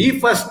 So he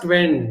first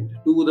went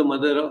to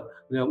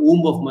the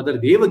womb of Mother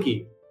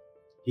Devaki.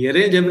 He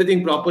arranged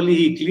everything properly,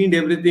 he cleaned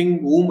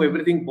everything, womb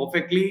everything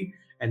perfectly,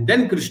 and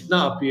then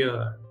Krishna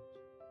appeared.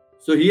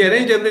 So he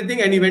arranged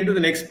everything and he went to the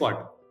next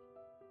spot.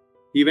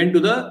 He went to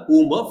the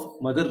womb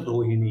of Mother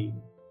Rohini,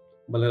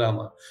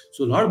 Balarama.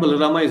 So Lord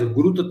Balarama is a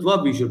Guru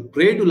Tattva. We should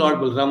pray to Lord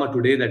Balarama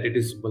today that it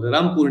is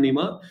Balaram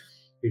Purnima.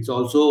 It's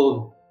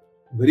also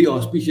a very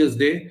auspicious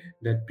day,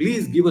 that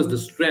please give us the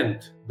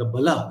strength, the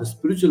bala, the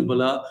spiritual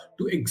bala,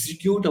 to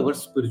execute our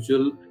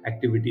spiritual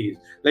activities.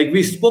 Like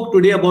we spoke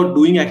today about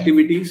doing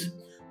activities.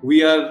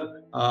 We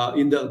are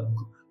in the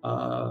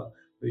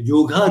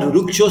Yoga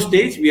Ruruksha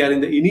stage. We are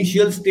in the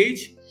initial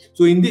stage.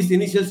 So in this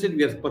initial state,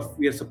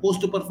 we are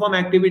supposed to perform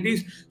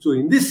activities. So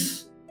in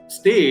this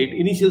state,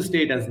 initial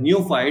state as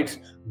neophytes,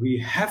 we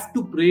have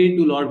to pray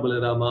to Lord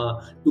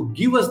Balarama to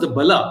give us the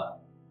bala,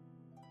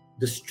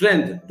 the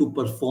strength to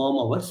perform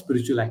our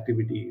spiritual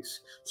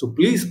activities. So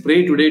please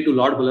pray today to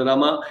Lord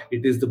Balarama.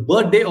 It is the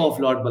birthday of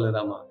Lord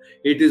Balarama.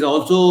 It is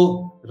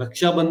also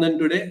Raksha Bandhan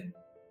today.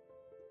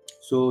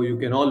 So you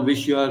can all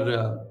wish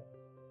your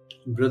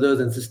brothers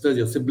and sisters,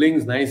 your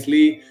siblings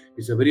nicely.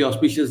 It's a very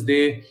auspicious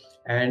day,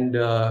 and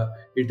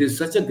it is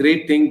such a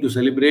great thing to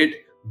celebrate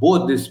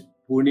both this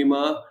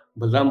Purnima,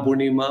 Balaram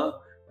Purnima,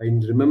 in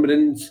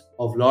remembrance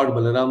of Lord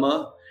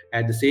Balarama,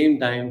 at the same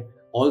time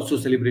also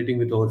celebrating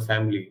with our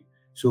family.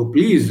 So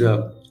please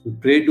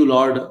pray to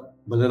Lord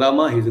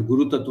Balarama. He is a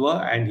Guru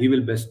Tattva, and he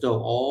will bestow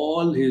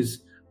all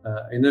his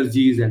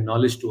energies and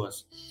knowledge to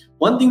us.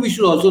 One thing we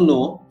should also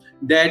know,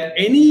 that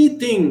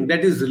anything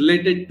that is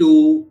related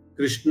to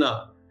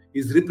Krishna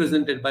is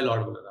represented by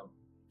Lord Balaram.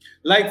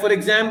 Like for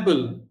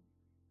example,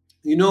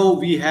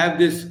 we have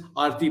this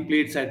Aarti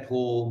plates at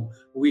home.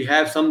 We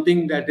have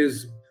something that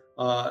is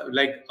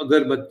like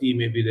agarbatti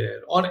may be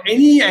there, or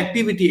any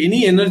activity,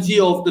 any energy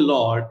of the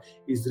Lord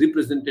is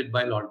represented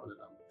by Lord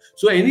Balaram.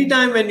 So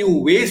anytime when you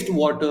waste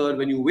water,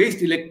 when you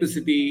waste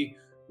electricity,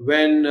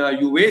 when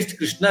you waste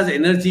Krishna's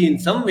energy in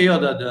some way or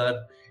the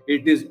other,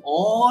 it is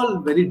all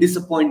very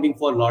disappointing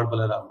for Lord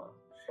Balarama.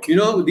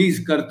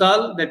 These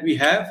kartal that we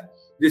have,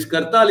 this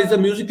kartal is a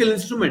musical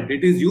instrument.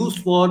 It is used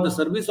for the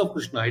service of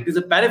Krishna. It is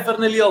a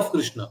paraphernalia of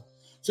Krishna.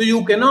 So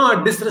you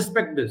cannot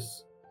disrespect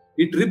this.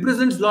 It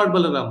represents Lord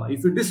Balarama.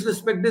 If you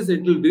disrespect this,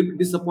 it will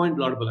disappoint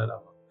Lord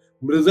Balarama.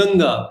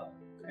 Mridanga,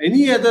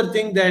 any other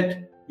thing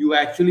that you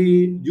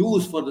actually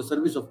use for the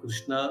service of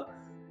Krishna,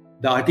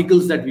 the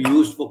articles that we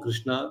use for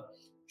Krishna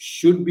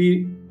should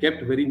be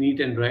kept very neat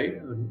and dry,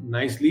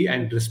 nicely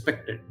and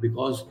respected,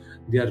 because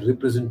they are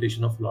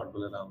representation of Lord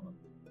Balarama.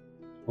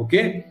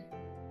 Okay?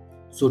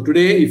 So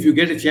today, if you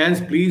get a chance,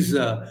 please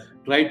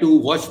try to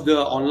watch the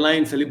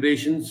online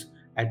celebrations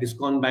at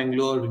ISKCON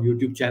Bangalore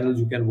YouTube channels.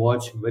 You can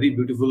watch very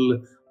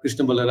beautiful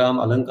Krishna Balaram,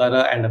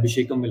 Alankara and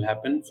Abhishekam will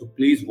happen. So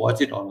please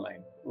watch it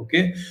online.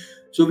 Okay?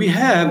 So we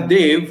have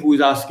Dev who is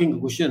asking a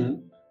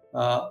question.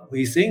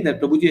 He's saying that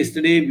Prabhuji,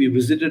 yesterday we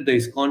visited the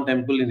ISKCON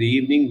temple in the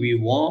evening.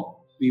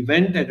 We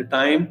went at a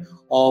time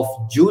of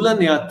Jhulan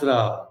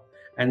Yatra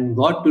and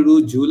got to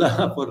do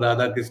Jhula for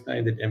Radha Krishna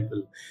in the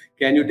temple.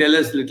 Can you tell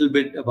us a little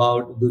bit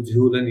about the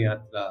Jhulan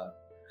Yatra?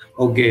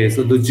 Okay,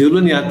 so the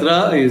Jhulan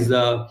Yatra is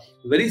a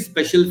very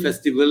special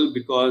festival,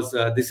 because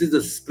this is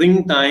the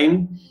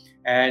springtime,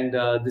 and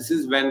this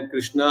is when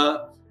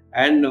Krishna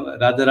and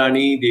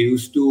Radharani, they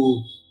used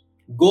to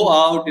go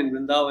out in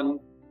Vrindavan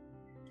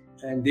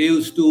and they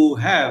used to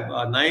have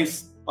a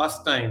nice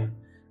pastime.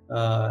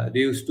 They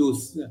used to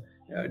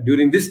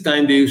during this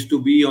time they used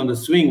to be on the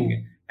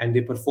swing, and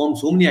they performed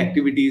so many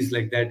activities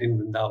like that in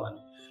Vrindavan.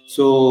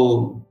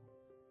 So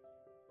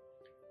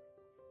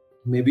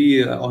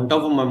maybe on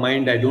top of my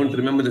mind, I don't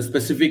remember the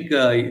specific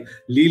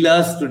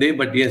leelas today,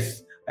 but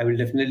yes, I will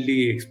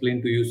definitely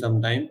explain to you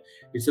sometime.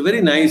 It's a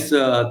very nice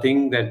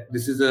thing that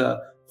this is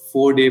a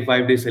 4-day,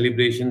 5-day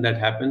celebration that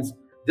happens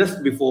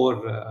just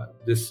before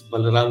this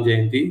Balaram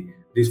Jayanti.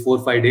 These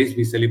 4-5 days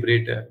we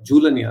celebrate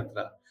Jhulan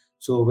Yatra.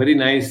 So very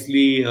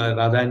nicely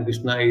Radha and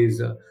Krishna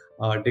is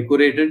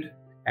decorated,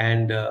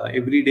 and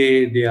every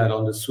day they are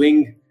on the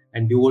swing,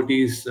 and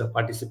devotees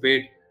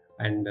participate.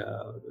 And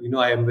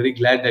I am very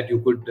glad that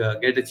you could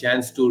get a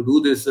chance to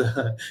do this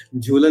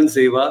Jhulan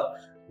Seva.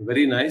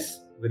 Very nice,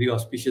 very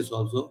auspicious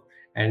also,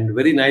 and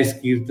very nice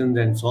kirtans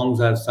and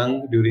songs are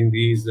sung during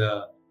these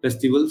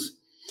festivals.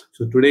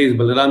 So today is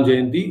Balaram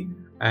Jayanti,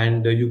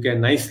 and you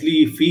can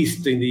nicely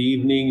feast in the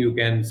evening. You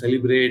can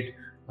celebrate.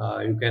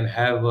 You can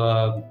have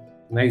a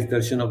nice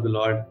darshan of the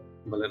Lord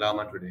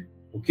Balarama today.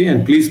 Okay,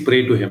 and please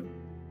pray to him.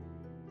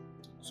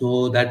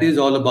 So that is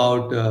all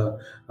about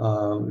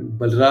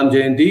Balaram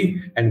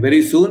Jayanti, and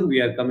very soon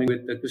we are coming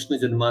with the Krishna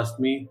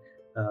Janmashtami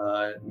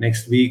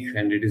next week,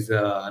 and it is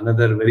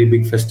another very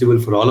big festival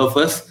for all of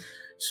us.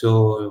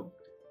 So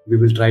we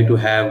will try to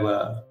have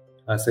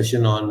a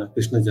session on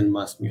Krishna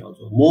Janmashtami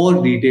also.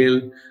 More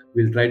detail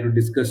we'll try to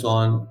discuss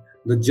on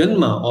the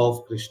Janma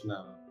of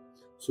Krishna.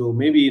 So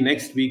maybe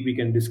next week we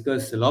can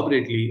discuss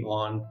elaborately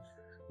on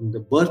the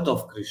birth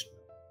of Krishna.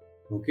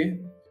 Okay.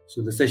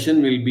 So the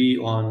session will be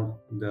on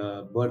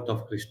the birth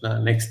of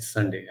Krishna next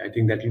Sunday. I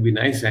think that will be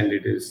nice, and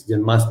it is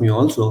Janmashtami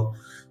also,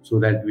 so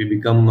that we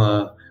become,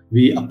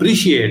 we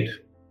appreciate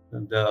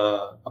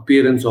the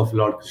appearance of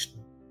Lord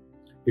Krishna.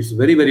 It's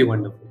very, very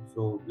wonderful.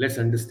 So let's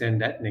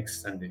understand that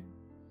next Sunday.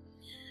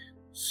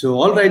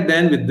 So all right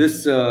then, with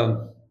this,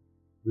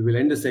 we will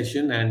end the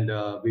session, and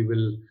we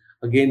will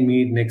again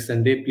meet next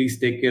Sunday. Please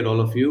take care, all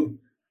of you,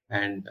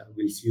 and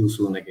we'll see you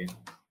soon again.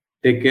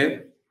 Take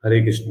care.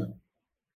 Hare Krishna.